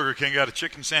down at the Burger King, got a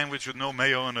chicken sandwich with no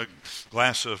mayo and a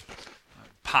glass of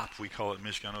pop, we call it in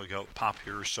Michigan. I know we call it pop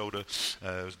here, or soda.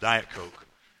 It was Diet Coke.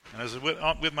 And I was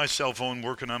with my cell phone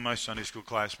working on my Sunday school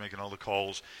class, making all the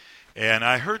calls. And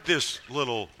I heard this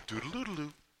little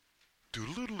doodle-doodle-doo,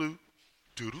 doodle-doodle-doo,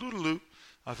 doodle-doodle-doo.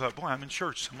 I thought, boy, I'm in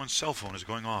church. Someone's cell phone is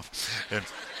going off. And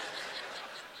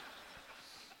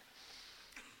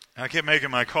I kept making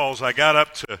my calls. I got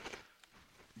up to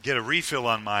get a refill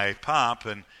on my pop,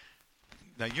 and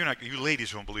now you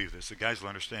ladies won't believe this. The guys will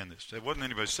understand this. It wasn't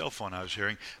anybody's cell phone I was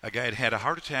hearing. A guy had had a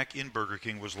heart attack in Burger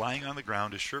King, was lying on the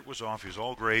ground. His shirt was off. He was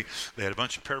all gray. They had a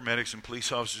bunch of paramedics and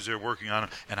police officers there working on him,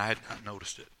 and I had not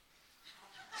noticed it.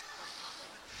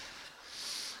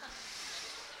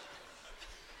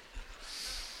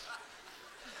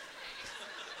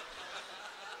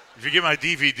 If you get my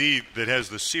DVD that has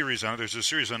the series on it, there's a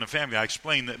series on the family. I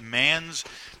explain that men's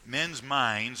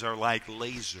minds are like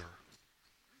laser.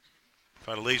 If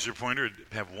I had a laser pointer, it'd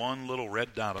have one little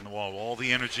red dot on the wall. All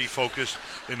the energy focused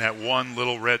in that one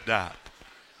little red dot.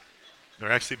 There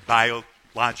are actually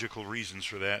biological reasons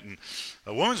for that. And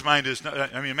a woman's mind is not,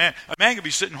 a man could be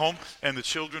sitting home and the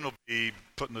children will be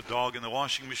putting the dog in the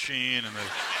washing machine and the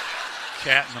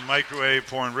cat in the microwave,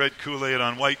 pouring red Kool-Aid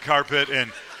on white carpet,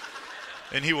 and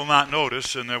and he will not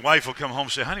notice, and their wife will come home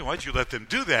and say, honey, why'd you let them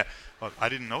do that? Well, I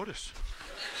didn't notice.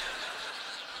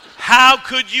 How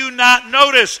could you not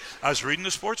notice? I was reading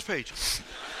the sports page.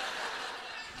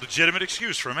 Legitimate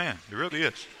excuse for a man. It really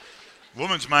is.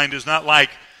 Woman's mind is not like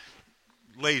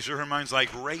laser. Her mind's like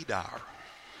radar.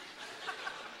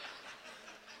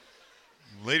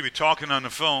 Lady be talking on the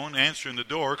phone, answering the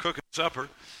door, cooking supper,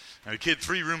 and a kid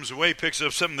 3 rooms away picks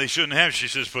up something they shouldn't have. She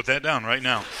says, put that down right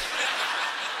now.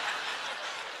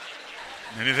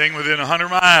 Anything within 100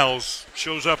 miles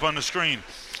shows up on the screen.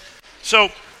 So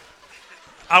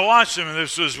I watched them, and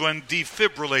this was when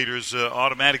defibrillators,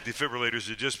 automatic defibrillators,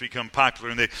 had just become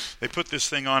popular. And they put this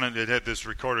thing on, and it had this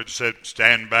recorder that said,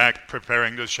 stand back,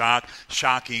 preparing to shock,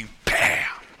 shocking, bam!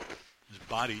 His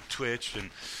body twitched, and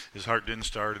his heart didn't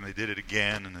start, and they did it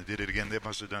again, and they did it again. They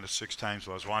must have done it 6 times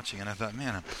while I was watching, and I thought,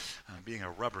 man, I'm being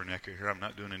a rubbernecker here. I'm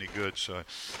not doing any good. So I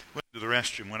went to the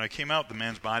restroom. When I came out, the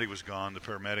man's body was gone. The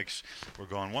paramedics were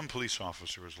gone. 1 police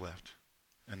officer was left.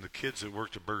 And the kids that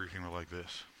worked at Burger King were like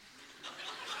this.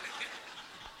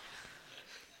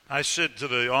 I said to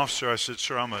the officer, I said,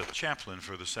 sir, I'm a chaplain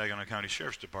for the Saginaw County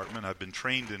Sheriff's Department. I've been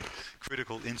trained in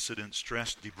critical incident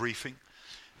stress debriefing.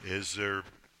 Is there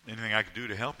anything I could do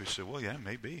to help? He said, well, yeah,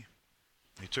 maybe.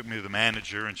 He took me to the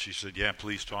manager, and she said, yeah,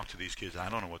 please talk to these kids. I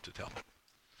don't know what to tell them.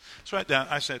 So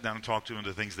I sat down and talked to them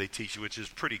the things they teach you, which is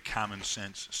pretty common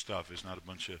sense stuff. It's not a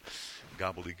bunch of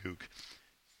gobbledygook.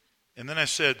 And then I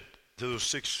said to those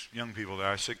 6 young people there,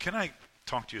 I said, can I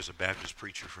talk to you as a Baptist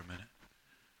preacher for a minute?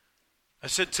 I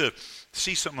said, to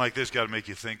see something like this got to make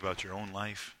you think about your own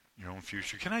life, your own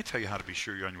future. Can I tell you how to be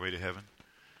sure you're on your way to heaven?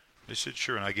 They said,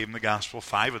 sure. And I gave them the gospel.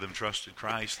 5 of them trusted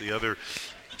Christ. The other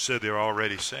said they were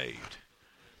already saved.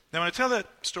 Now, when I tell that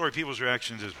story, people's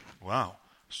reactions is, wow,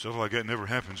 stuff like that never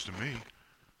happens to me.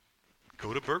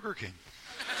 Go to Burger King.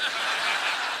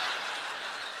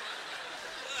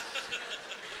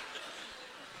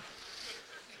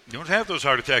 You don't have those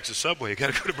heart attacks at Subway. You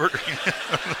got to go to Burger King.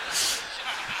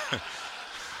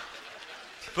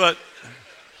 But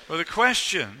the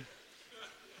question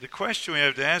we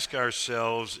have to ask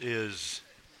ourselves is,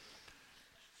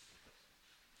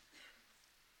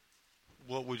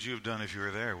 what would you have done if you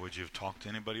were there? Would you have talked to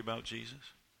anybody about Jesus?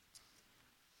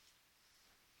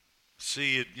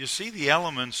 See, you see the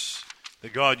elements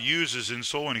that God uses in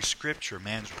so many scripture.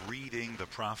 Man's reading the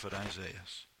prophet Isaiah.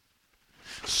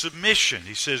 Submission.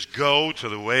 He says, go to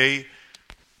the way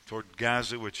toward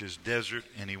Gaza, which is desert,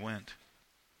 and he went.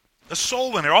 A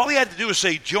soul winner. All he had to do was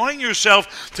say, join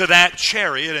yourself to that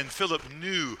chariot, and Philip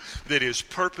knew that his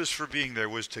purpose for being there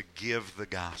was to give the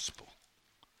gospel.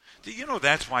 Do you know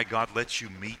that's why God lets you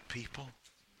meet people?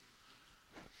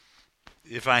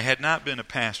 If I had not been a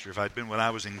pastor, if I'd been what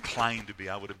I was inclined to be,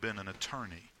 I would have been an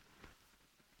attorney.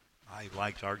 I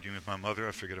liked arguing with my mother.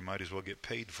 I figured I might as well get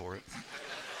paid for it.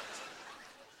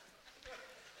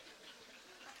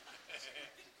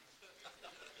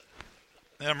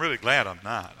 And I'm really glad I'm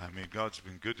not. I mean, God's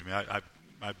been good to me. I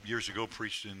years ago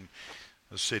preached in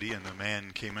a city, and the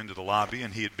man came into the lobby,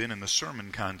 and he had been in the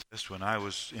sermon contest when I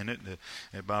was in it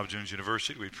at Bob Jones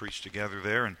University. We preached together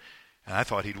there, and I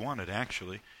thought he'd won it,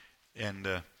 actually. And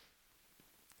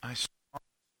I saw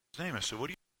his name. I said,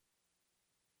 what do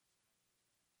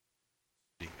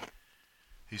you do?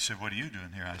 He said, what are you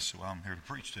doing here? I said, well, I'm here to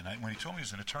preach tonight. When he told me he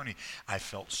was an attorney, I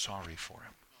felt sorry for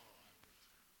him.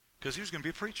 Because he was going to be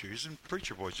a preacher. He's a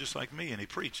preacher boy just like me, and he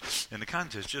preached in the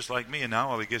contest just like me, and now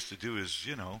all he gets to do is,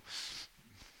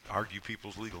 argue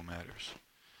people's legal matters.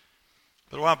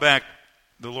 But a while back,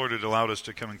 the Lord had allowed us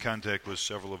to come in contact with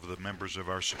several of the members of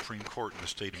our Supreme Court in the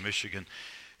state of Michigan,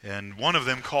 and one of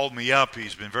them called me up.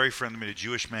 He's been very friendly to me, a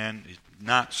Jewish man. He's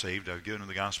not saved. I've given him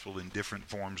the gospel in different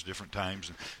forms, different times,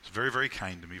 and he's very, very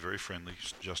kind to me, very friendly,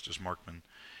 Justice Markman.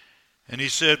 And he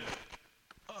said,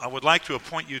 I would like to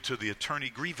appoint you to the Attorney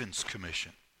Grievance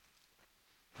Commission.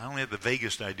 I only had the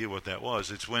vaguest idea what that was.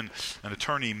 It's when an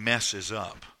attorney messes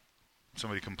up.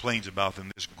 Somebody complains about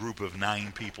them. This group of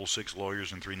 9 people, 6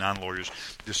 lawyers and 3 non-lawyers,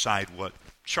 decide what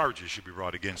charges should be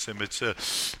brought against them. It's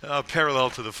a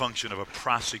parallel to the function of a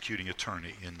prosecuting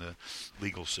attorney in the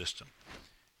legal system.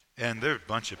 And there are a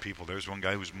bunch of people. There's one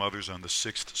guy whose mother's on the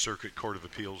 6th Circuit Court of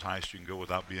Appeals, highest you can go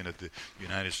without being at the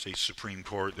United States Supreme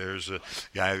Court. There's a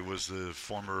guy who was the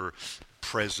former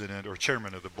president or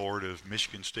chairman of the board of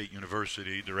Michigan State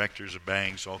University, directors of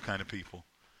banks, all kind of people.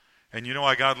 And you know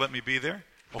why God let me be there?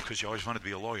 Oh, because you always wanted to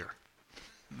be a lawyer.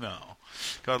 No.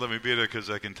 God let me be there because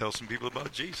I can tell some people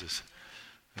about Jesus.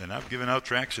 And I've given out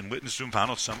tracts and witnessed to them, found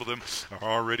out some of them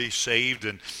are already saved,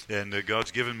 and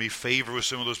God's given me favor with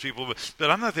some of those people.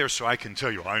 But I'm not there so I can tell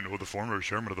you, I know the former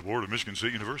chairman of the board of Michigan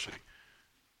State University.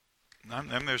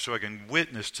 I'm there so I can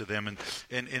witness to them. And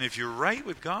if you're right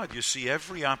with God, you see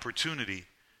every opportunity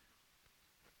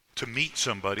to meet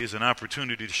somebody is an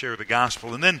opportunity to share the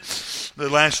gospel. And then the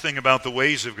last thing about the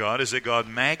ways of God is that God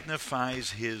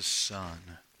magnifies his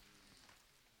Son.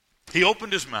 He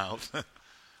opened his mouth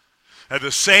at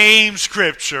the same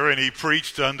scripture and he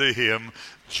preached unto him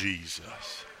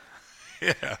Jesus.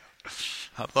 Yeah,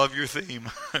 I love your theme.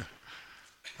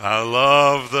 I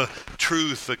love the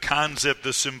truth, the concept,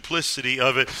 the simplicity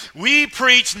of it. We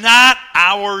preach not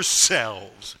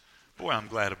ourselves. Boy, I'm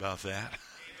glad about that.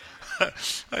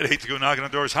 I'd hate to go knocking on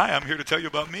doors. Hi, I'm here to tell you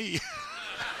about me.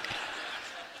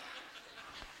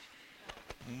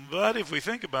 But if we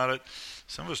think about it,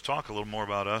 some of us talk a little more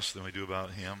about us than we do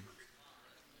about him.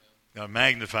 God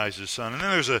magnifies his Son. And then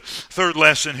there's a third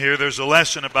lesson here. There's a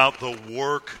lesson about the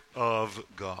work of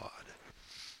God.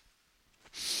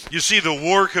 You see the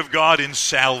work of God in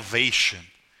salvation.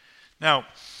 Now,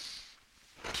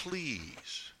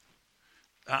 please,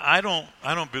 I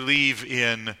don't believe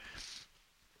in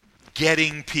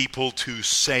getting people to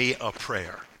say a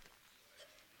prayer.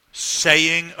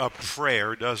 Saying a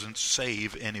prayer doesn't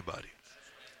save anybody.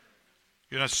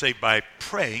 You're not saved by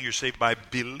praying, you're saved by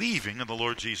believing in the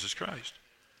Lord Jesus Christ.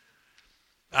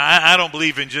 I don't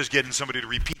believe in just getting somebody to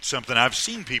repeat something. I've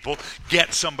seen people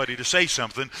get somebody to say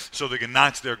something so they can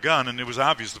notch their gun, and it was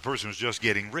obvious the person was just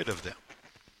getting rid of them.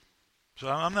 So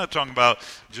I'm not talking about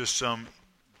just some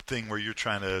thing where you're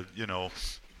trying to,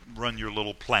 run your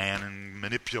little plan and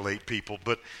manipulate people.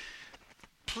 But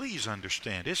please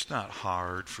understand, it's not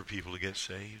hard for people to get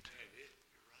saved.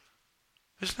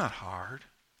 It's not hard.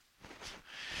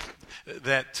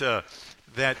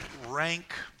 That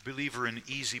rank believer in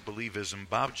easy believism,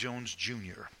 Bob Jones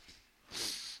Jr.,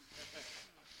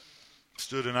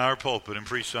 stood in our pulpit and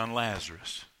preached on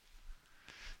Lazarus.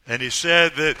 And he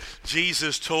said that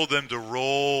Jesus told them to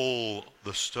roll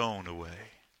the stone away.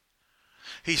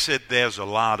 He said there's a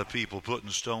lot of people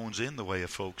putting stones in the way of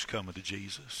folks coming to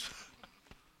Jesus.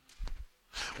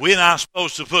 We're not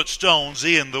supposed to put stones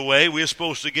in the way. We're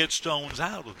supposed to get stones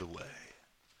out of the way.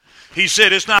 He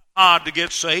said it's not hard to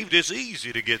get saved. It's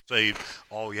easy to get saved.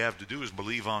 All you have to do is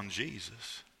believe on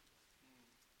Jesus.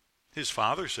 His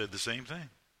father said the same thing.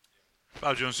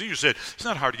 Bob Jones Sr. said, it's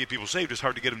not hard to get people saved. It's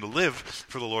hard to get them to live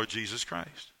for the Lord Jesus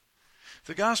Christ.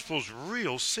 The gospel's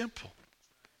real simple.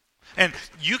 And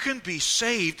you can be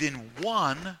saved in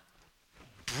one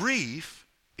brief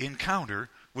encounter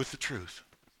with the truth.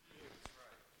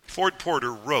 Ford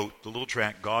Porter wrote the little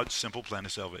tract, God's Simple Plan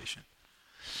of Salvation.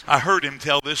 I heard him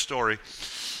tell this story.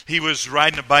 He was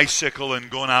riding a bicycle and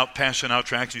going out, passing out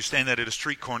tracts. He was standing at a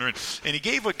street corner, and he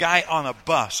gave a guy on a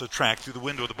bus a tract through the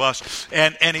window of the bus.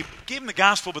 And he gave him the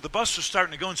gospel, but the bus was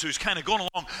starting to go, and so he was kind of going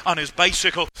along on his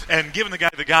bicycle and giving the guy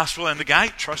the gospel, and the guy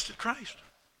trusted Christ.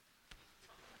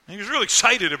 And he was really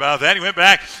excited about that. He went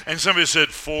back, and somebody said,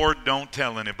 Ford, don't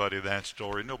tell anybody that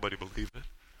story. Nobody believed it.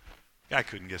 Guy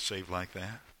couldn't get saved like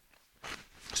that.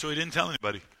 So he didn't tell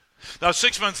anybody. Now,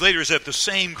 6 months later, he's at the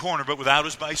same corner, but without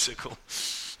his bicycle.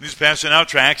 He's passing out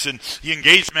tracts, and he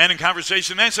engaged a man in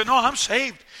conversation. The man said, no, I'm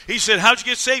saved. He said, how'd you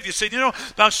get saved? He said,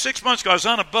 about 6 months ago, I was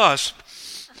on a bus.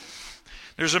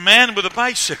 There's a man with a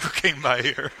bicycle came by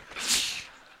here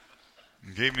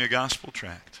and gave me a gospel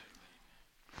tract.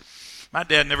 My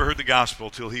dad never heard the gospel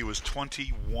till he was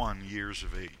 21 years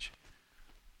of age.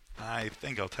 I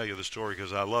think I'll tell you the story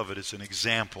because I love it. It's an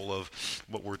example of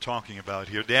what we're talking about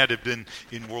here. Dad had been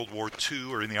in World War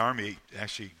II, or in the Army. He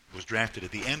actually was drafted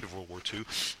at the end of World War II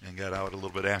and got out a little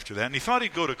bit after that. And he thought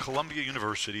he'd go to Columbia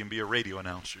University and be a radio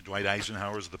announcer. Dwight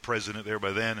Eisenhower was the president there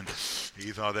by then, and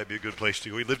he thought that'd be a good place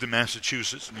to go. He lived in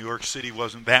Massachusetts. New York City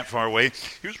wasn't that far away.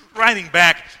 He was riding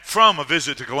back from a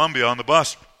visit to Columbia on the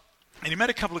bus, and he met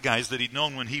a couple of guys that he'd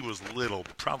known when he was little,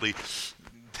 probably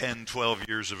 10, 12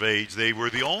 years of age. They were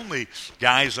the only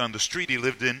guys on the street he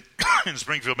lived in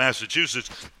Springfield, Massachusetts,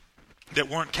 that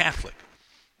weren't Catholic.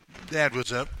 Dad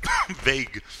was a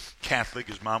vague Catholic.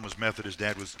 His mom was Methodist.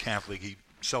 Dad was Catholic. He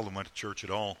seldom went to church at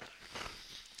all.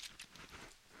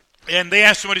 And they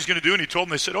asked him what he's going to do, and he told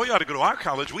them, they said, you ought to go to our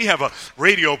college. We have a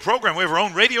radio program. We have our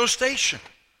own radio station.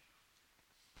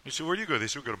 He said, where do you go? They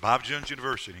said, we go to Bob Jones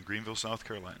University in Greenville, South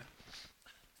Carolina.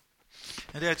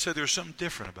 And Dad said there was something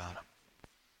different about him.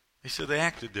 He said they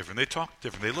acted different, they talked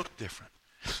different, they looked different.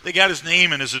 They got his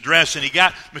name and his address, and he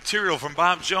got material from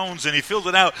Bob Jones, and he filled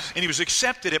it out, and he was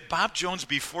accepted at Bob Jones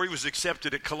before he was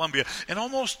accepted at Columbia. And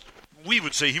almost, we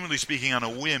would say, humanly speaking, on a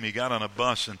whim, he got on a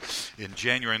bus, and in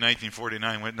January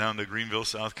 1949 went down to Greenville,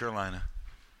 South Carolina.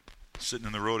 Sitting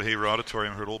in the Rhoda Haver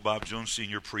Auditorium, heard old Bob Jones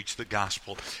Sr. preach the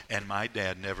gospel, and my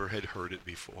dad never had heard it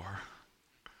before.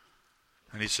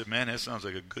 And he said, man, that sounds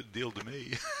like a good deal to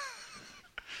me.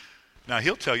 Now,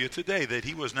 he'll tell you today that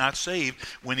he was not saved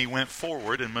when he went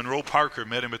forward and Monroe Parker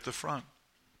met him at the front.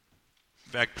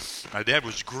 In fact, my dad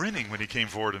was grinning when he came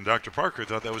forward, and Dr. Parker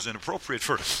thought that was inappropriate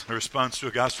for a response to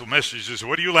a gospel message. He said,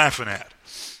 what are you laughing at?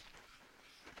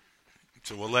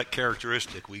 So, well, that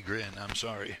characteristic, we grin. I'm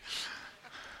sorry.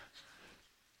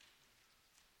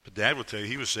 But Dad will tell you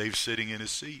he was saved sitting in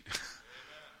his seat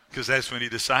because that's when he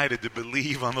decided to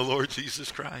believe on the Lord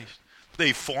Jesus Christ.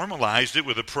 They formalized it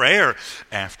with a prayer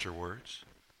afterwards.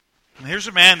 And here's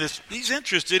a man he's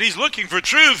interested. He's looking for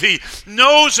truth. He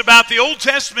knows about the Old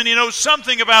Testament. He knows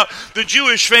something about the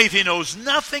Jewish faith. He knows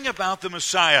nothing about the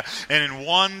Messiah. And in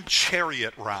one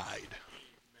chariot ride,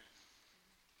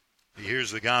 he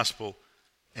hears the gospel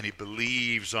and he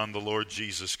believes on the Lord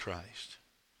Jesus Christ.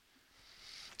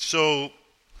 So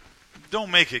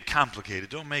don't make it complicated.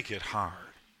 Don't make it hard.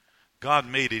 God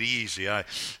made it easy. I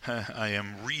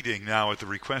am reading now at the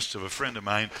request of a friend of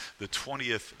mine the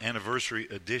 20th anniversary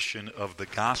edition of the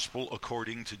Gospel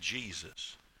According to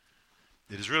Jesus.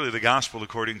 It is really the Gospel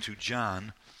according to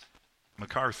John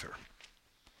MacArthur.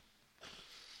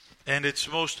 And it's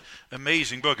the most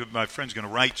amazing book. My friend's going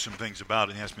to write some things about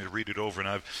it and asked me to read it over, and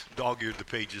I've dog-eared the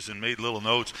pages and made little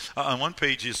notes. On one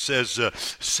page it says,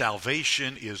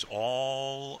 salvation is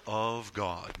all of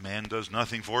God. Man does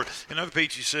nothing for it. Another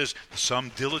page he says,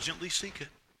 some diligently seek it.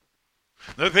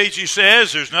 Another page he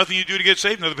says, there's nothing you do to get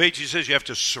saved. Another page he says you have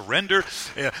to surrender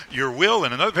your will.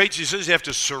 And another page he says you have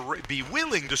to be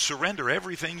willing to surrender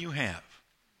everything you have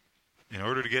in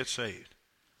order to get saved.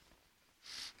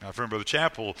 Now, our friend Brother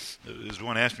Chappell is the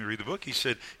one who asked me to read the book. He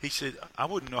said, I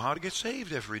wouldn't know how to get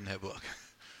saved after reading that book.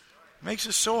 It makes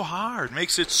it so hard.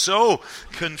 Makes it so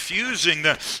confusing.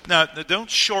 Now,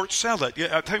 don't short sell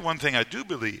it. I'll tell you one thing I do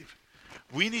believe.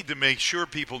 We need to make sure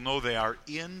people know they are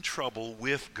in trouble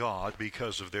with God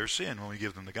because of their sin when we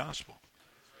give them the gospel.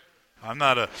 I'm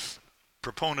not a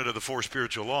proponent of the 4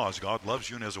 spiritual laws. God loves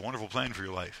you and has a wonderful plan for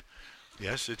your life.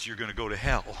 Yes, you're going to go to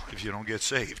hell if you don't get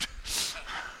saved.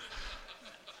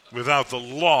 Without the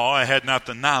law, I had not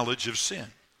the knowledge of sin.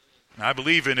 Now, I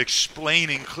believe in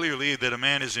explaining clearly that a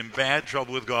man is in bad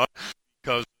trouble with God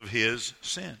because of his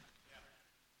sin.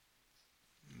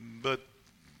 But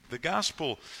the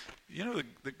gospel,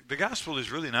 the gospel is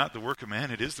really not the work of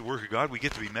man. It is the work of God. We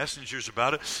get to be messengers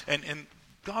about it. And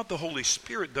God, the Holy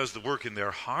Spirit, does the work in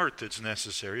their heart that's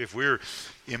necessary if we're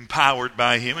empowered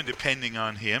by Him and depending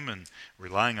on Him and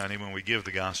relying on Him when we give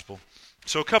the gospel.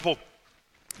 So a couple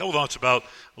thoughts about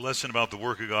a lesson about the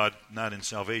work of God, not in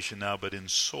salvation now, but in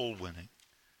soul winning.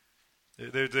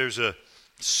 There's a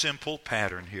simple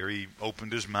pattern here. He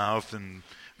opened his mouth and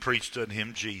preached unto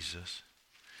him Jesus.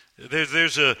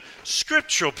 There's a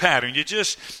scriptural pattern. You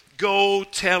just go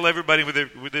tell everybody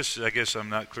with this. I guess I'm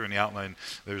not clear in the outline.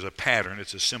 There's a pattern.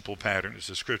 It's a simple pattern. It's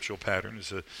a scriptural pattern.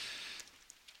 It's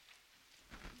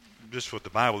just what the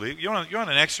Bible is. You're on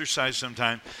an exercise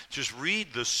sometime. Just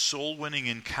read the soul-winning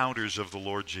encounters of the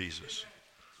Lord Jesus.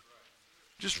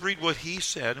 Just read what He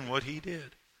said and what He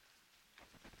did.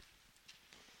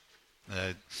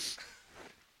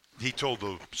 He told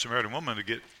the Samaritan woman to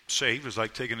get saved was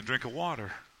like taking a drink of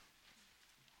water.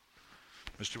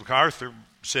 Mr. MacArthur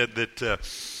said that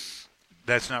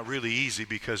that's not really easy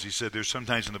because he said there's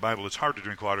sometimes in the Bible it's hard to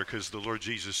drink water because the Lord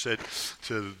Jesus said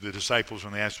to the disciples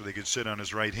when they asked if they could sit on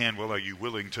His right hand, well, are you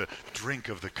willing to drink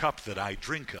of the cup that I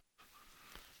drink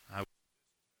of?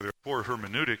 Poor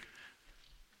hermeneutic.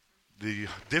 The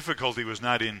difficulty was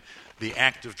not in the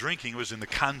act of drinking, it was in the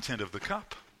content of the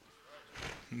cup.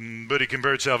 But he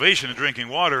compared salvation to drinking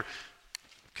water.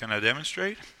 Can I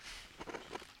demonstrate?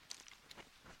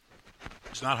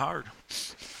 It's not hard.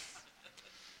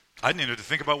 I needed to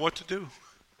think about what to do.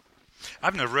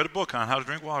 I've never read a book on how to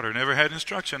drink water. Never had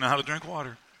instruction on how to drink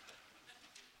water.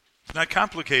 It's not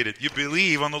complicated. You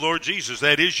believe on the Lord Jesus.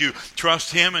 That is, you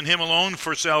trust Him and Him alone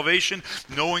for salvation,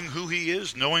 knowing who He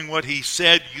is, knowing what He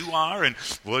said you are, and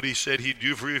what He said He'd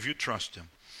do for you if you trust Him.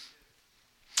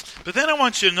 But then I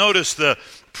want you to notice the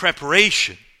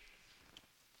preparation.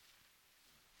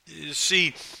 You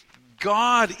see,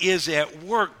 God is at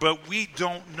work, but we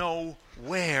don't know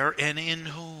where and in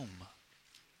whom.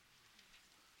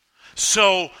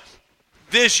 So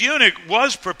this eunuch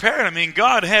was prepared. I mean,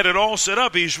 God had it all set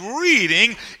up. He's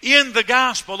reading in the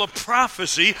gospel a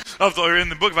prophecy in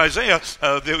the book of Isaiah,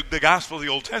 the gospel of the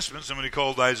Old Testament. Somebody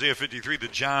called Isaiah 53 the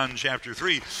John chapter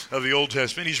 3 of the Old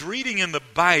Testament. He's reading in the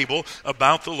Bible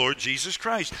about the Lord Jesus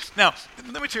Christ. Now,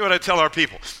 let me tell you what I tell our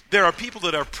people. There are people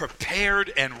that are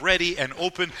prepared and ready and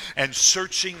open and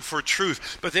searching for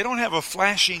truth, but they don't have a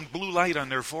flashing blue light on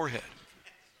their forehead.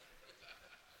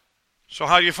 So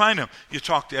how do you find them? You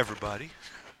talk to everybody.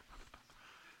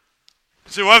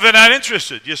 You say, well, if they're not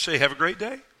interested, you say, have a great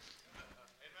day.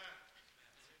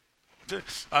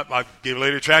 I gave a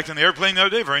lady a tract on the airplane the other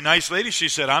day, very nice lady. She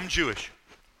said, I'm Jewish.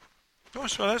 Oh,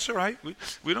 so that's all right.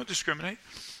 We don't discriminate.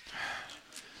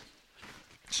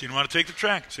 She didn't want to take the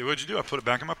tract. Say, what'd you do? I put it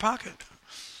back in my pocket.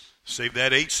 Save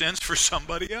that 8 cents for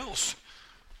somebody else.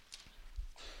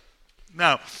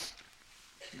 Now,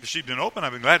 if she'd been open,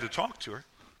 I'd been glad to talk to her.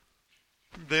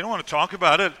 They don't want to talk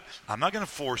about it. I'm not going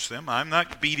to force them. I'm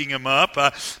not beating them up.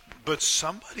 But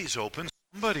somebody's open.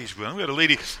 Somebody's willing. We had a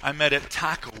lady I met at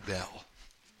Taco Bell.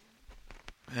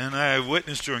 And I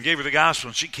witnessed to her and gave her the gospel.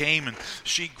 And she came and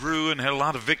she grew and had a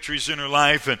lot of victories in her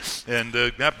life and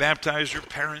got baptized. Her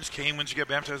parents came when she got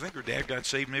baptized. I think her dad got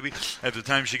saved maybe at the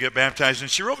time she got baptized. And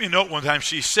she wrote me a note one time.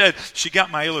 She said, she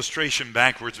got my illustration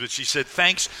backwards, but she said,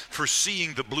 thanks for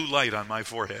seeing the blue light on my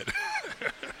forehead.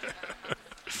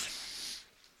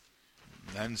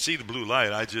 I didn't see the blue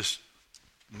light. I just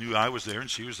knew I was there and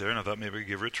she was there, and I thought maybe I'd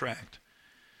give her a tract.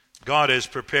 God has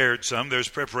prepared some. There's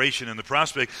preparation in the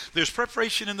prospect. There's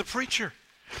preparation in the preacher.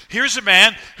 Here's a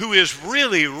man who is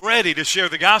really ready to share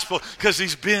the gospel because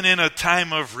he's been in a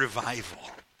time of revival.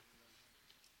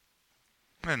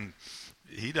 And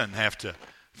he doesn't have to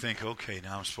think, okay,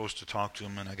 now I'm supposed to talk to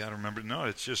him and I got to remember. No,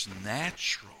 it's just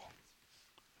natural.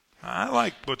 I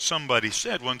like what somebody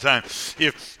said one time.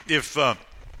 If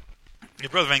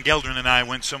Brother Van Gelderen and I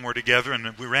went somewhere together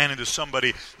and we ran into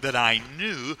somebody that I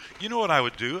knew, you know what I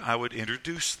would do? I would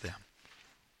introduce them.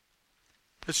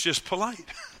 It's just polite.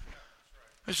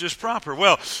 It's just proper.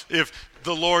 Well, if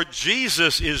the Lord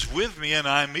Jesus is with me and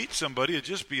I meet somebody, it'd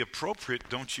just be appropriate,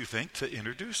 don't you think, to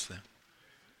introduce them.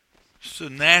 It's a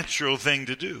natural thing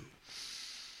to do.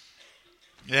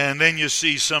 And then you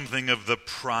see something of the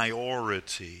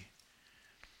priority.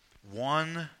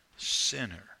 One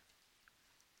sinner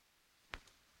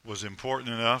was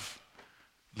important enough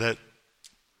that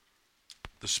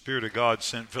the Spirit of God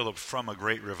sent Philip from a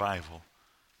great revival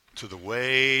to the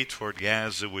way toward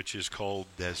Gaza, which is called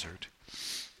desert.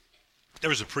 There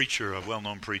was a preacher, a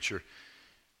well-known preacher,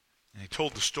 and he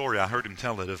told the story, I heard him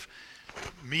tell it, of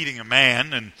meeting a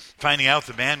man and finding out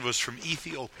the man was from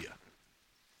Ethiopia.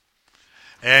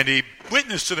 And he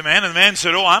witnessed to the man, and the man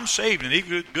said, oh, I'm saved. And he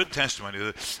gave good testimony.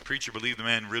 The preacher believed the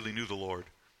man really knew the Lord.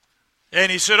 And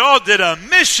he said, oh, did a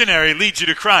missionary lead you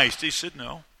to Christ? He said,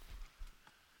 no.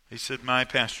 He said, my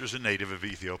pastor is a native of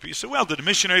Ethiopia. He said, well, did a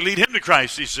missionary lead him to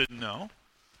Christ? He said, no.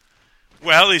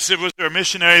 Well, he said, was there a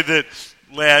missionary that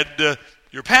led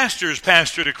your pastor's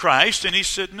pastor to Christ? And he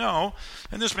said, no.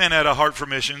 And this man had a heart for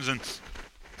missions, and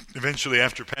eventually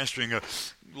after pastoring a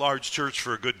large church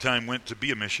for a good time, went to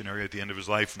be a missionary at the end of his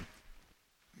life.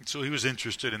 And so he was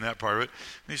interested in that part of it.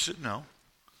 And he said, no.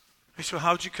 He said, well,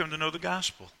 how'd you come to know the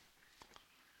gospel?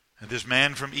 And this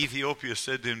man from Ethiopia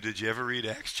said to him, did you ever read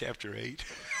Acts chapter 8?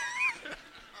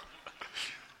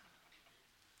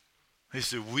 He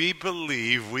said, we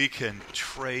believe we can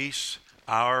trace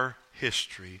our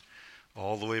history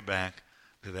all the way back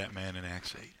to that man in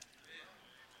Acts 8.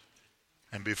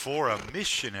 And before a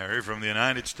missionary from the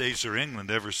United States or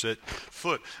England ever set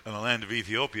foot on the land of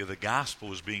Ethiopia, the gospel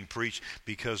was being preached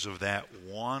because of that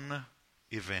one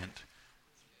event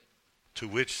to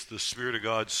which the Spirit of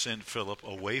God sent Philip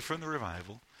away from the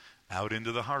revival out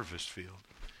into the harvest field.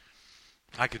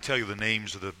 I could tell you the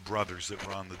names of the brothers that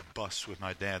were on the bus with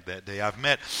my dad that day. I've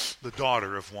met the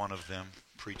daughter of one of them,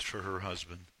 preached for her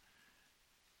husband.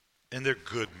 And they're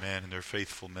good men and they're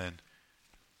faithful men.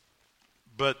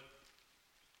 But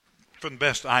from the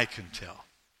best I can tell,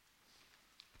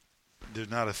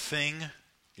 there's not a thing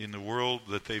in the world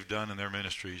that they've done in their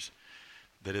ministries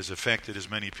that has affected as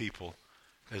many people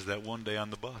as that one day on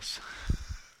the bus.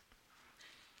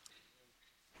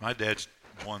 My dad's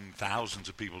won thousands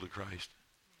of people to Christ.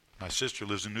 My sister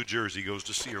lives in New Jersey. He goes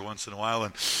to see her once in a while,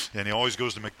 and he always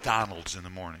goes to McDonald's in the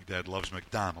morning. Dad loves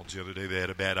McDonald's. The other day they had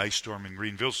a bad ice storm in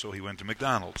Greenville, so he went to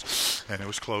McDonald's. And it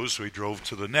was closed, so he drove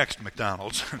to the next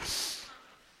McDonald's.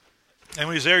 And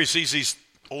when he's there, he sees these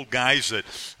old guys that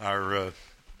are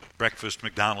breakfast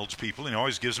McDonald's people, and he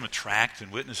always gives them a tract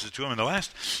and witnesses to them. And the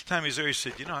last time he was there, he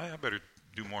said, I better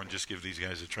do more than just give these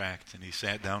guys a tract. And he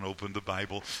sat down, opened the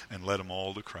Bible, and led them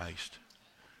all to Christ.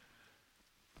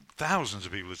 Thousands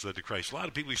of people he's led to Christ. A lot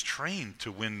of people he's trained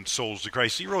to win souls to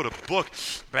Christ. He wrote a book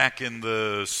back in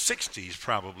the 60s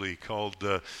probably called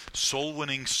Soul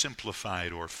Winning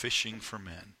Simplified, or Fishing for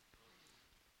Men.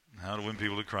 How to win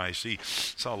people to Christ. He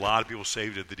saw a lot of people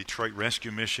saved at the Detroit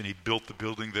Rescue Mission. He built the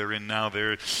building they're in now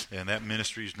there, and that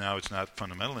ministry is now, it's not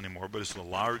fundamental anymore, but it's the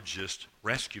largest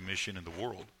rescue mission in the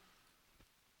world.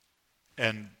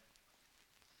 And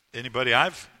Anybody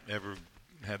I've ever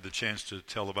had the chance to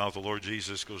tell about the Lord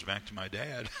Jesus goes back to my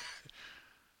dad.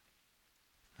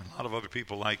 And a lot of other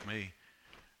people like me.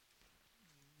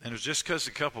 And it was just because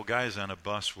a couple guys on a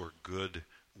bus were good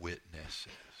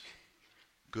witnesses,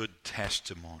 good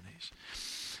testimonies.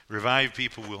 Revived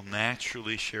people will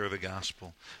naturally share the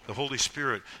gospel. The Holy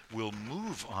Spirit will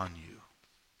move on you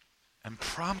and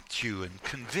prompt you and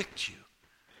convict you.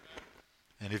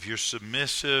 And if you're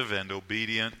submissive and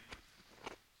obedient,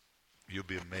 you'll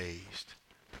be amazed.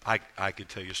 I could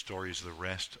tell you stories the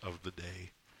rest of the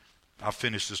day. I'll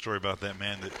finish the story about that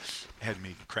man that had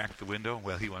me crack the window.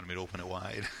 Well, he wanted me to open it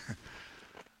wide.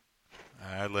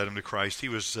 I led him to Christ. He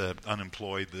was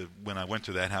unemployed. When I went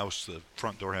to that house, the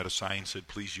front door had a sign that said,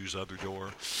 "Please use other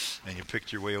door." And you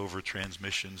picked your way over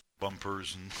transmissions,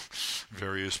 bumpers, and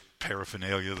various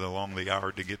paraphernalia along the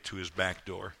yard to get to his back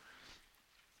door.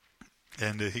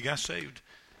 And he got saved.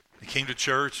 He came to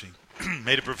church. He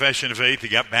made a profession of faith. He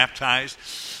got baptized.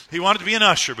 He wanted to be an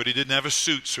usher, but he didn't have a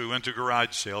suit, so he went to a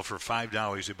garage sale. For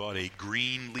 $5, he bought a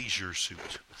green leisure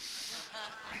suit.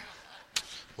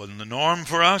 Wasn't the norm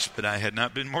for us, but I had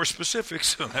not been more specific,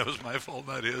 so that was my fault,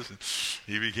 not his. And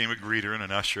he became a greeter and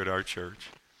an usher at our church.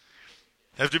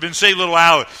 After he'd been saved a little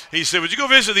while, he said, "Would you go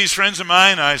visit these friends of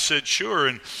mine?" I said, "Sure."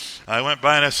 And I went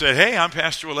by and I said, "Hey, I'm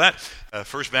Pastor Willett,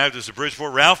 First Baptist of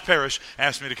Bridgeport. Ralph Parrish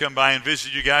asked me to come by and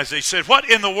visit you guys." They said, "What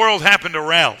in the world happened to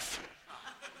Ralph?"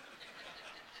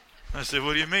 I said,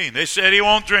 "What do you mean?" They said, "He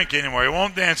won't drink anymore. He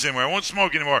won't dance anymore. He won't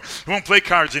smoke anymore. He won't play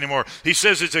cards anymore. He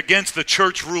says it's against the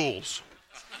church rules."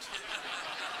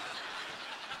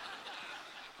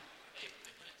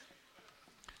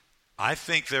 I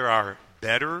think there are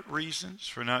better reasons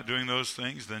for not doing those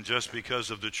things than just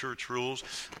because of the church rules.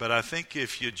 But I think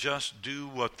if you just do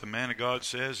what the man of God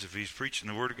says, if he's preaching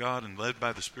the Word of God and led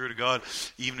by the Spirit of God,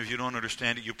 even if you don't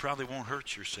understand it, you probably won't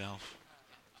hurt yourself.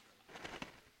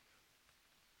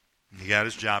 He got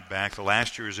his job back. The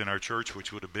last year he was in our church,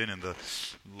 which would have been in the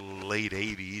late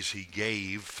 80s. He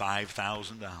gave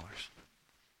 $5,000.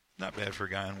 Not bad for a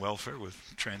guy on welfare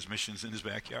with transmissions in his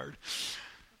backyard.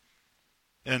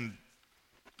 And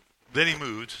then he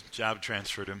moved, job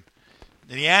transferred him.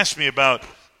 And he asked me about a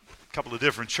couple of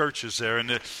different churches there. And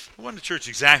it wasn't a church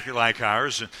exactly like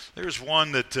ours. And there was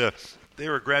one that they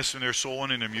were aggressive in their soul,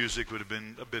 and their music would have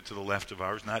been a bit to the left of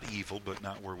ours. Not evil, but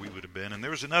not where we would have been. And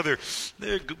there was another,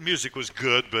 their music was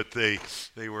good, but they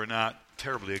were not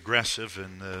terribly aggressive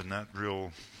and not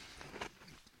real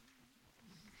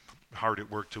hard at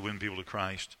work to win people to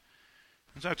Christ.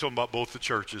 And so I told him about both the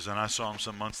churches, and I saw him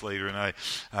some months later, and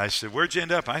I said, "Where'd you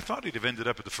end up?" I thought he'd have ended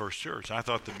up at the first church. I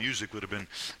thought the music would have been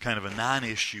kind of a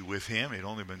non-issue with him. He'd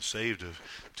only been saved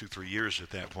 2-3 years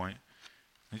at that point.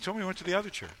 And he told me he went to the other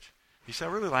church. He said,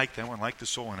 "I really liked that one, liked the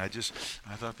soul, and I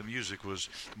thought the music was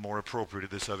more appropriate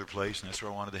at this other place, and that's where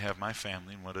I wanted to have my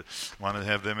family and wanted to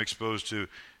have them exposed to."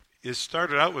 It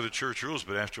started out with the church rules,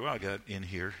 but after a while I got in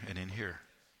here and in here.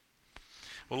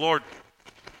 Well, Lord,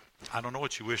 I don't know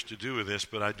what you wish to do with this,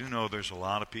 but I do know there's a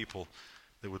lot of people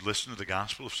that would listen to the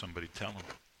gospel if somebody tell them.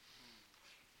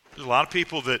 There's a lot of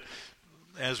people that,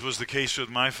 as was the case with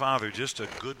my father, just a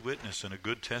good witness and a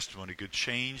good testimony could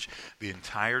change the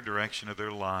entire direction of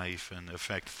their life and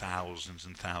affect thousands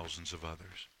and thousands of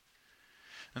others.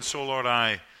 And so, Lord,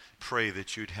 I pray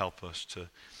that you'd help us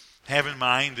to have in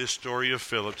mind this story of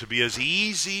Philip, to be as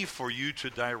easy for you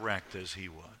to direct as he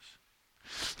was.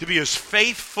 To be as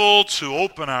faithful to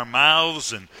open our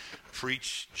mouths and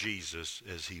preach Jesus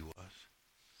as he was.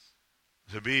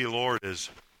 To be, Lord, as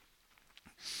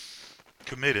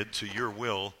committed to your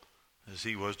will as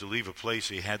he was, to leave a place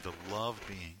he had to love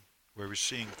being, where we're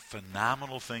seeing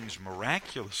phenomenal things,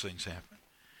 miraculous things happen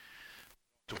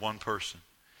to one person.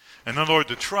 And then, Lord,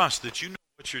 to trust that you know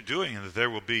what you're doing and that there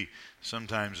will be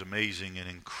sometimes amazing and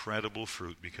incredible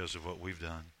fruit because of what we've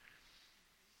done.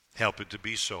 Help it to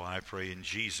be so, I pray in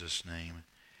Jesus' name.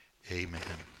 Amen.